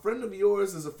 a friend of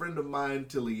yours is a friend of mine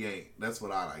till he ain't. That's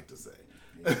what I like to say.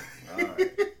 Yeah. All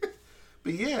right.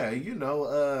 But yeah, you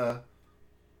know,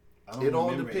 it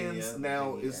all depends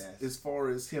now as far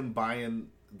as him buying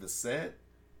the set.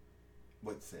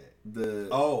 What's that?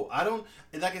 I don't.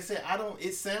 Like I said, I don't.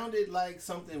 It sounded like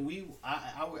something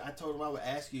I told him I would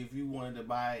ask you if you wanted to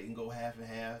buy it and go half and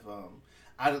half.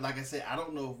 Like I said, I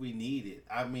don't know if we need it.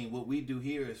 I mean, what we do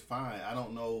here is fine. I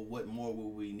don't know what more will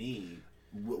we need.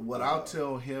 What I'll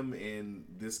tell him in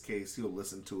this case, he'll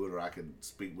listen to it, or I can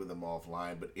speak with him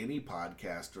offline. But any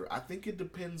podcaster, I think it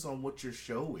depends on what your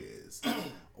show is.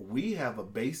 We have a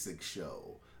basic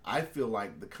show. I feel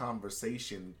like the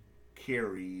conversation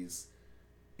carries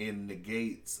and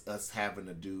negates us having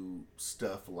to do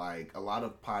stuff like a lot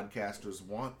of podcasters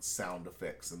want sound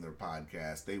effects in their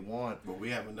podcast. But we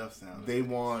have enough sound. They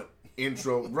want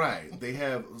intro, right. They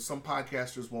have, some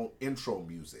podcasters want intro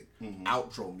music,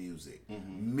 outro music,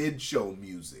 mid-show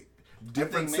music,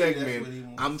 different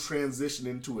segment. I'm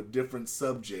transitioning to a different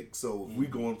subject. So if we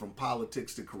going from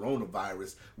politics to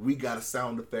coronavirus, we got a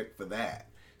sound effect for that.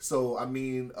 So, I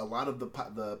mean, a lot of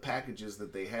the packages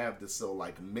that they have that sell,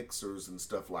 like, mixers and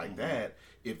stuff like that,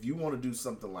 if you want to do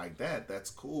something like that, that's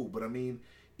cool. But, I mean,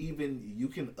 even you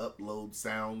can upload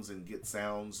sounds and get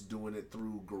sounds doing it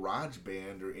through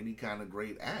GarageBand or any kind of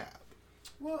great app.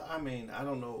 Well, I mean, I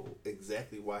don't know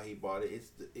exactly why he bought it.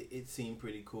 It seemed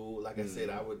pretty cool. Like I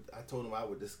said, I told him I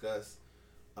would discuss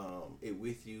it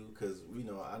with you because, you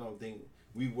know, I don't think...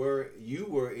 You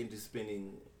were into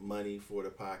spending money for the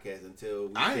podcast until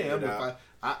we figured out.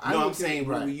 I'm saying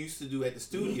what we used to do at the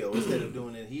studio instead of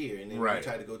doing it here. And then we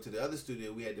tried to go to the other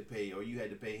studio, we had to pay, or you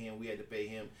had to pay him, we had to pay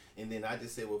him. And then I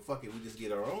just said, well, fuck it, we just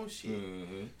get our own shit.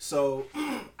 So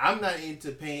I'm not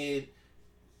into paying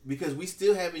because we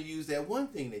still haven't used that one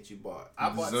thing that you bought. I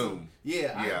bought Zoom.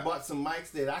 I bought some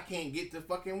mics that I can't get to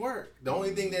fucking work. The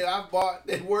only thing that I bought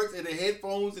that works are the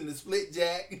headphones and the split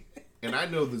jack. And I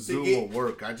know the Zoom will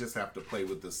work. I just have to play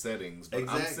with the settings. But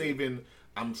exactly.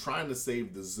 I'm trying to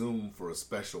save the Zoom for a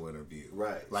special interview.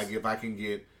 Right. Like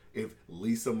if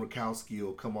Lisa Murkowski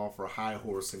will come off her high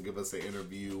horse and give us an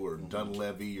interview, or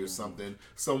Dunleavy or something,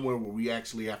 somewhere where we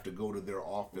actually have to go to their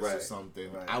office or something,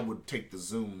 I would take the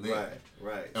Zoom there.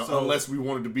 Right. Unless we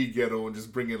wanted to be ghetto and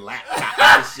just bring in laptops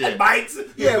and shit.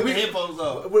 Mics? Yeah, we headphones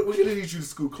on. We're going to need you to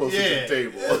scoot closer to the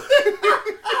table.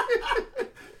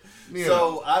 Yeah.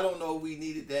 So I don't know if we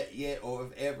needed that yet or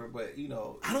if ever, but you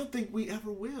know, I don't think we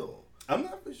ever will. I'm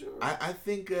not for sure. I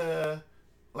think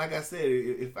like I said,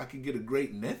 if I could get a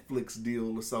great Netflix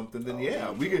deal or something, then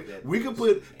we could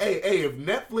put. Hey, if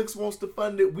Netflix wants to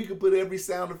fund it, we could put every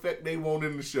sound effect they want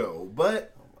in the show.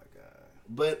 But oh my god!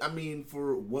 But I mean,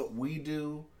 for what we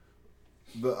do,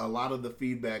 a lot of the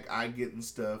feedback I get and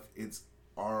stuff, it's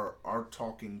our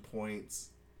talking points.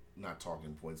 Not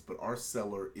talking points, but our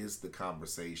seller is the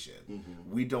conversation.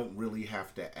 Mm-hmm. We don't really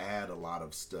have to add a lot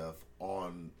of stuff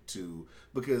on to,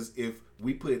 because if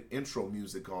we put intro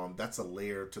music on, that's a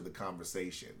layer to the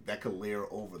conversation. That could layer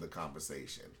over the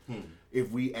conversation. If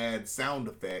we add sound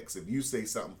effects, if you say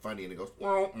something funny and it goes,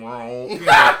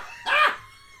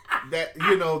 that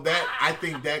I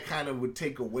think that kind of would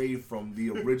take away from the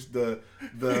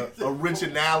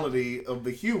originality of the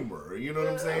humor. You know what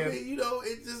I'm saying? I mean,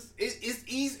 it's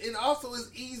easy, and also it's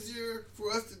easier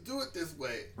for us to do it this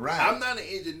way. Right. I'm not an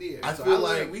engineer. I feel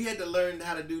like we had to learn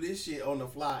how to do this shit on the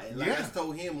fly. And I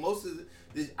told him, most of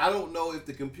this, I don't know if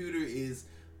the computer is.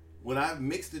 When I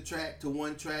mix the track to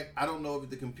one track, I don't know if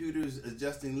the computer's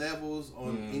adjusting levels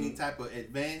on any type of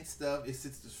advanced stuff. It's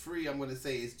free. I'm going to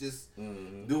say it's just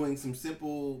doing some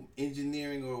simple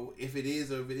engineering, or if it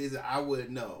is or if it isn't, I wouldn't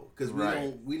know, because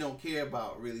we don't care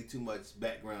about really too much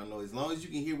background noise. As long as you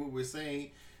can hear what we're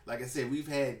saying. Like I said, we've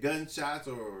had gunshots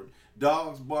or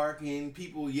dogs barking,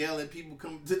 people yelling, people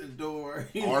coming to the door,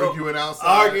 arguing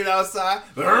outside.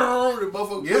 The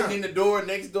motherfucker putting in the door,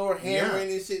 next door,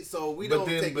 hammering and shit. So we don't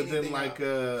take anything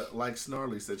out. Like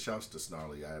Snarly said, shouts to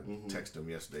Snarly. I texted him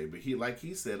yesterday, but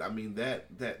he said, I mean,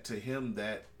 that to him,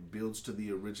 that builds to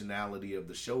the originality of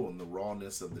the show and the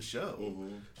rawness of the show.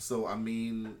 So I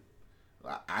mean,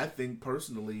 I think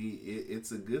personally,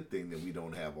 it's a good thing that we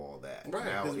don't have all that. Right.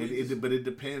 Now, but it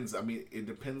depends. I mean, it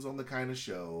depends on the kind of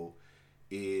show.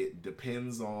 It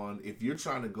depends on, if you're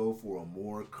trying to go for a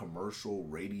more commercial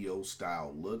radio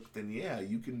style look, then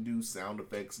you can do sound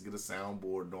effects, get a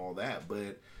soundboard and all that.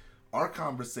 But our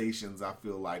conversations, I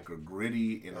feel like, are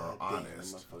gritty and are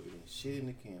honest. Shit in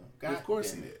the can. Of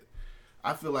course he did.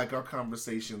 I feel like our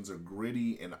conversations are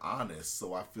gritty and honest.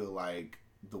 So I feel like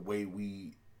the way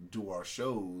we do our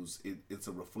shows, it's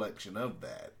a reflection of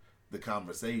that, the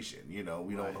conversation. We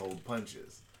don't hold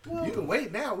punches. Well, you can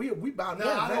wait now. We about done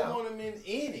now. I don't want him in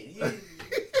it. It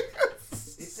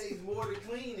takes more to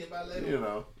clean if I let him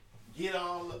get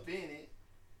all up in it.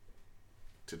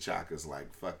 T'Chaka's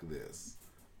like, fuck this.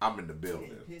 I'm in the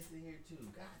building. Piss in here too.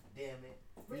 God damn it.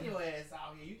 Bring your ass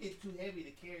out here. You get too heavy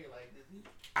to carry like this.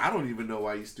 I don't even know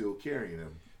why you still carrying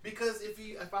him. Because if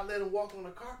I let him walk on the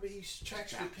carpet, he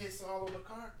tracks the piss all on the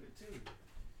carpet too.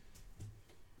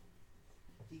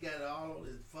 He got it all on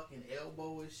his fucking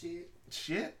elbow and shit.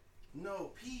 Shit?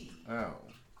 No, pee. Oh.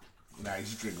 Nah,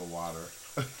 he's drinking water.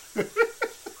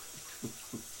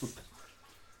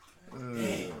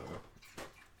 Damn.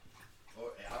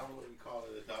 Or I don't know what we call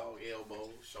it, a dog elbow,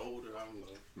 shoulder, I don't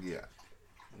know. Yeah.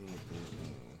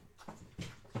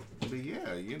 But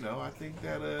yeah, I think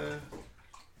that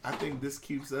I think this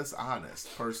keeps us honest,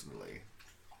 personally.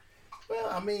 Well,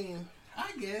 I mean,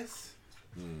 I guess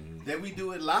that we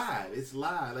do it live. It's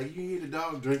live. Like, you can hear the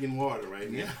dog drinking water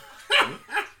right now.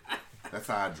 That's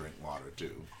how I drink water,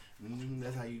 too.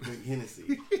 That's how you drink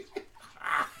Hennessy.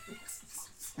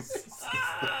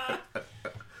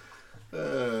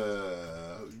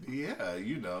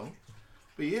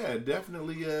 But yeah,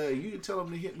 definitely, you can tell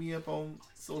them to hit me up on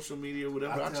social media or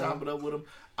whatever. I'll chop it up with them.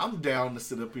 I'm down to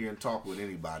sit up here and talk with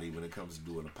anybody when it comes to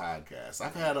doing a podcast.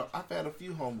 I've had a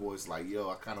few homeboys like, yo,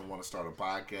 I kind of want to start a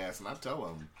podcast, and I tell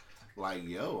them, like,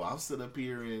 yo, I'll sit up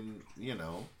here and,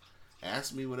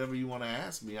 ask me whatever you want to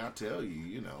ask me. I'll tell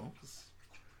you,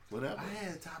 whatever. I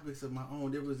had topics of my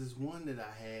own. There was this one that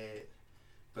I had,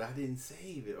 but I didn't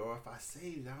save it. Or if I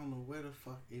saved it, I don't know where the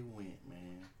fuck it went,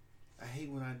 man. I hate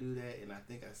when I do that and I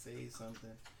think I saved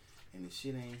something and the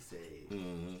shit ain't saved.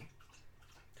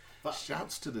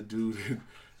 Shouts to the dude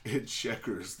in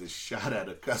Checkers that shot at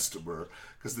a customer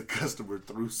because the customer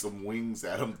threw some wings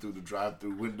at him through the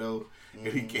drive-thru window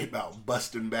and he came out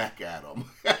busting back at him.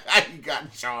 He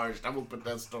got charged. I'm gonna put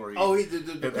that story. Oh, the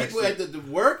people at the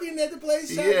working at the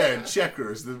place? Yeah, in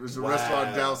Checkers. There's a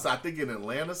restaurant down south, I think in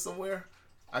Atlanta somewhere.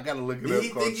 I gotta look it up. Did he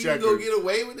think he could go get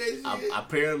away with that shit?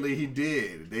 Apparently he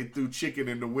did. They threw chicken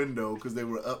in the window because they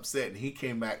were upset, and he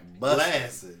came back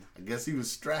busting. I guess he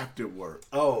was strapped at work.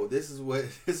 Oh, this is what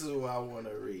I want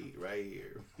to read right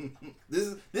here.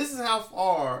 This is how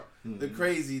far the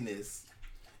craziness.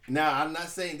 Now, I'm not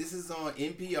saying this is on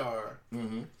NPR.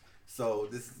 So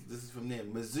this is from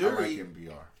them. Missouri. I like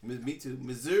NPR. Me too.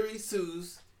 Missouri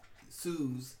sues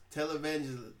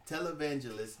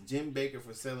televangelist Jim Bakker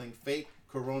for selling fake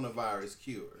coronavirus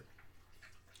cure.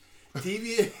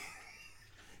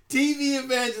 TV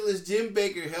evangelist Jim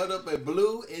Bakker held up a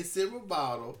blue and silver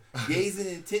bottle, gazing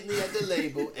intently at the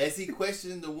label as he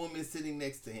questioned the woman sitting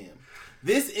next to him.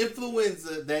 This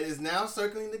influenza that is now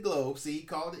circling the globe, see, he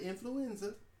called it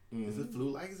influenza. It's a flu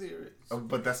like Xeris.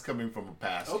 But that's coming from a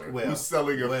pastor who's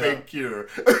selling a fake cure.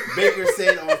 Bakker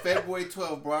said on February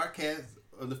 12th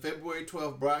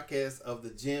broadcast of the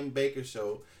Jim Bakker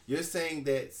Show, you're saying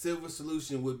that Silver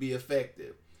Solution would be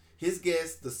effective. His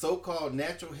guest, the so-called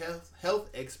natural health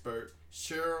expert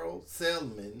Cheryl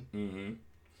Selman,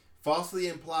 falsely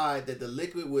implied that the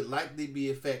liquid would likely be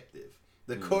effective.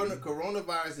 The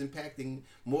coronavirus impacting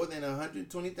more than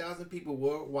 120,000 people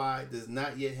worldwide does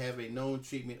not yet have a known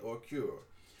treatment or cure.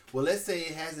 Well, let's say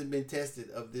it hasn't been tested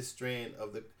of this strand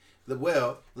of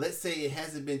let's say it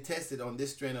hasn't been tested on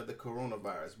this strand of the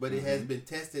coronavirus, but it has been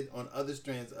tested on other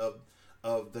strands of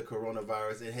the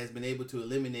coronavirus and has been able to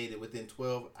eliminate it within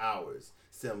 12 hours,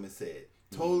 Selman said.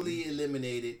 Totally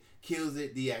eliminate it, kills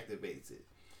it, deactivates it.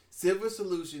 Silver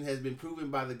Solution has been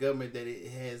proven by the government that it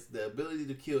has the ability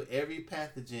to kill every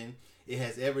pathogen it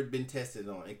has ever been tested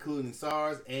on, including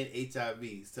SARS and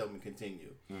HIV, Selman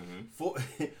continued.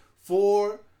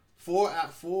 4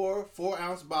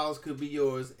 ounce bottles could be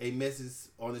yours, a message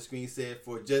on the screen said,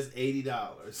 for just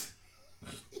 $80.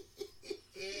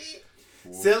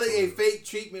 Selling a fake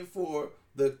treatment for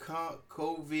the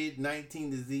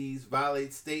COVID-19 disease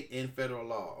violates state and federal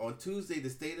law. On Tuesday, the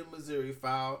state of Missouri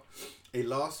filed a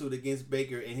lawsuit against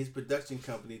Bakker and his production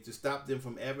company to stop them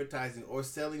from advertising or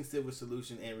selling Silver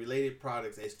Solution and related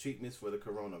products as treatments for the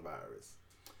coronavirus.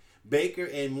 Bakker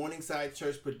and Morningside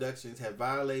Church Productions have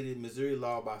violated Missouri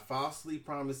law by falsely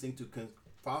promising to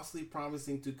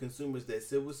consumers that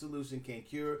Silver Solution can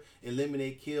cure,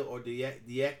 eliminate, kill, or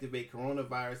deactivate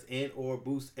coronavirus and or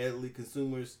boost elderly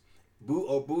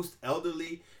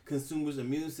consumers'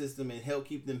 immune system and help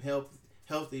keep them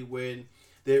healthy when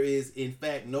there is in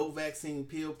fact no vaccine,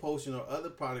 pill, potion, or other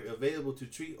product available to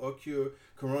treat or cure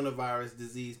coronavirus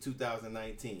disease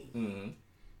 2019.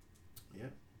 Yeah.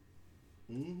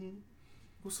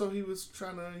 Well, so he was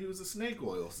a snake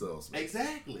oil salesman.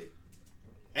 Exactly.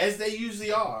 As they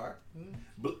usually are.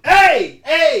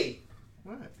 Hey!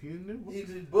 What? He knew.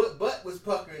 His butt was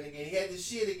puckering again. He had the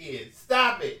shit again.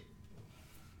 Stop it.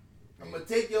 I'm going to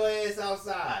take your ass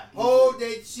outside. Hold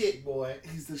that shit, boy.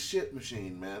 He's the shit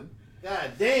machine, man.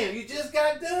 God damn, you just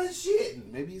got done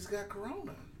shitting. Maybe he's got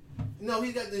corona. No,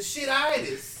 he's got the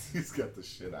shititis. He's got the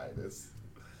shititis.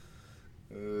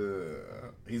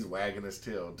 He's wagging his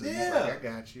tail, too. Yeah. He's like, I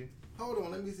got you. Hold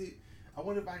on, let me see. I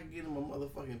wonder if I can get him a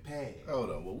motherfucking pad. Hold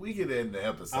on. Well, we get in the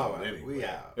episode all right, anyway. We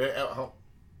out.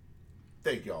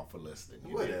 Thank y'all for listening.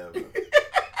 Whatever.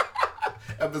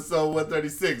 Episode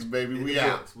 136, baby. We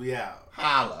out. We out.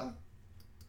 Holla.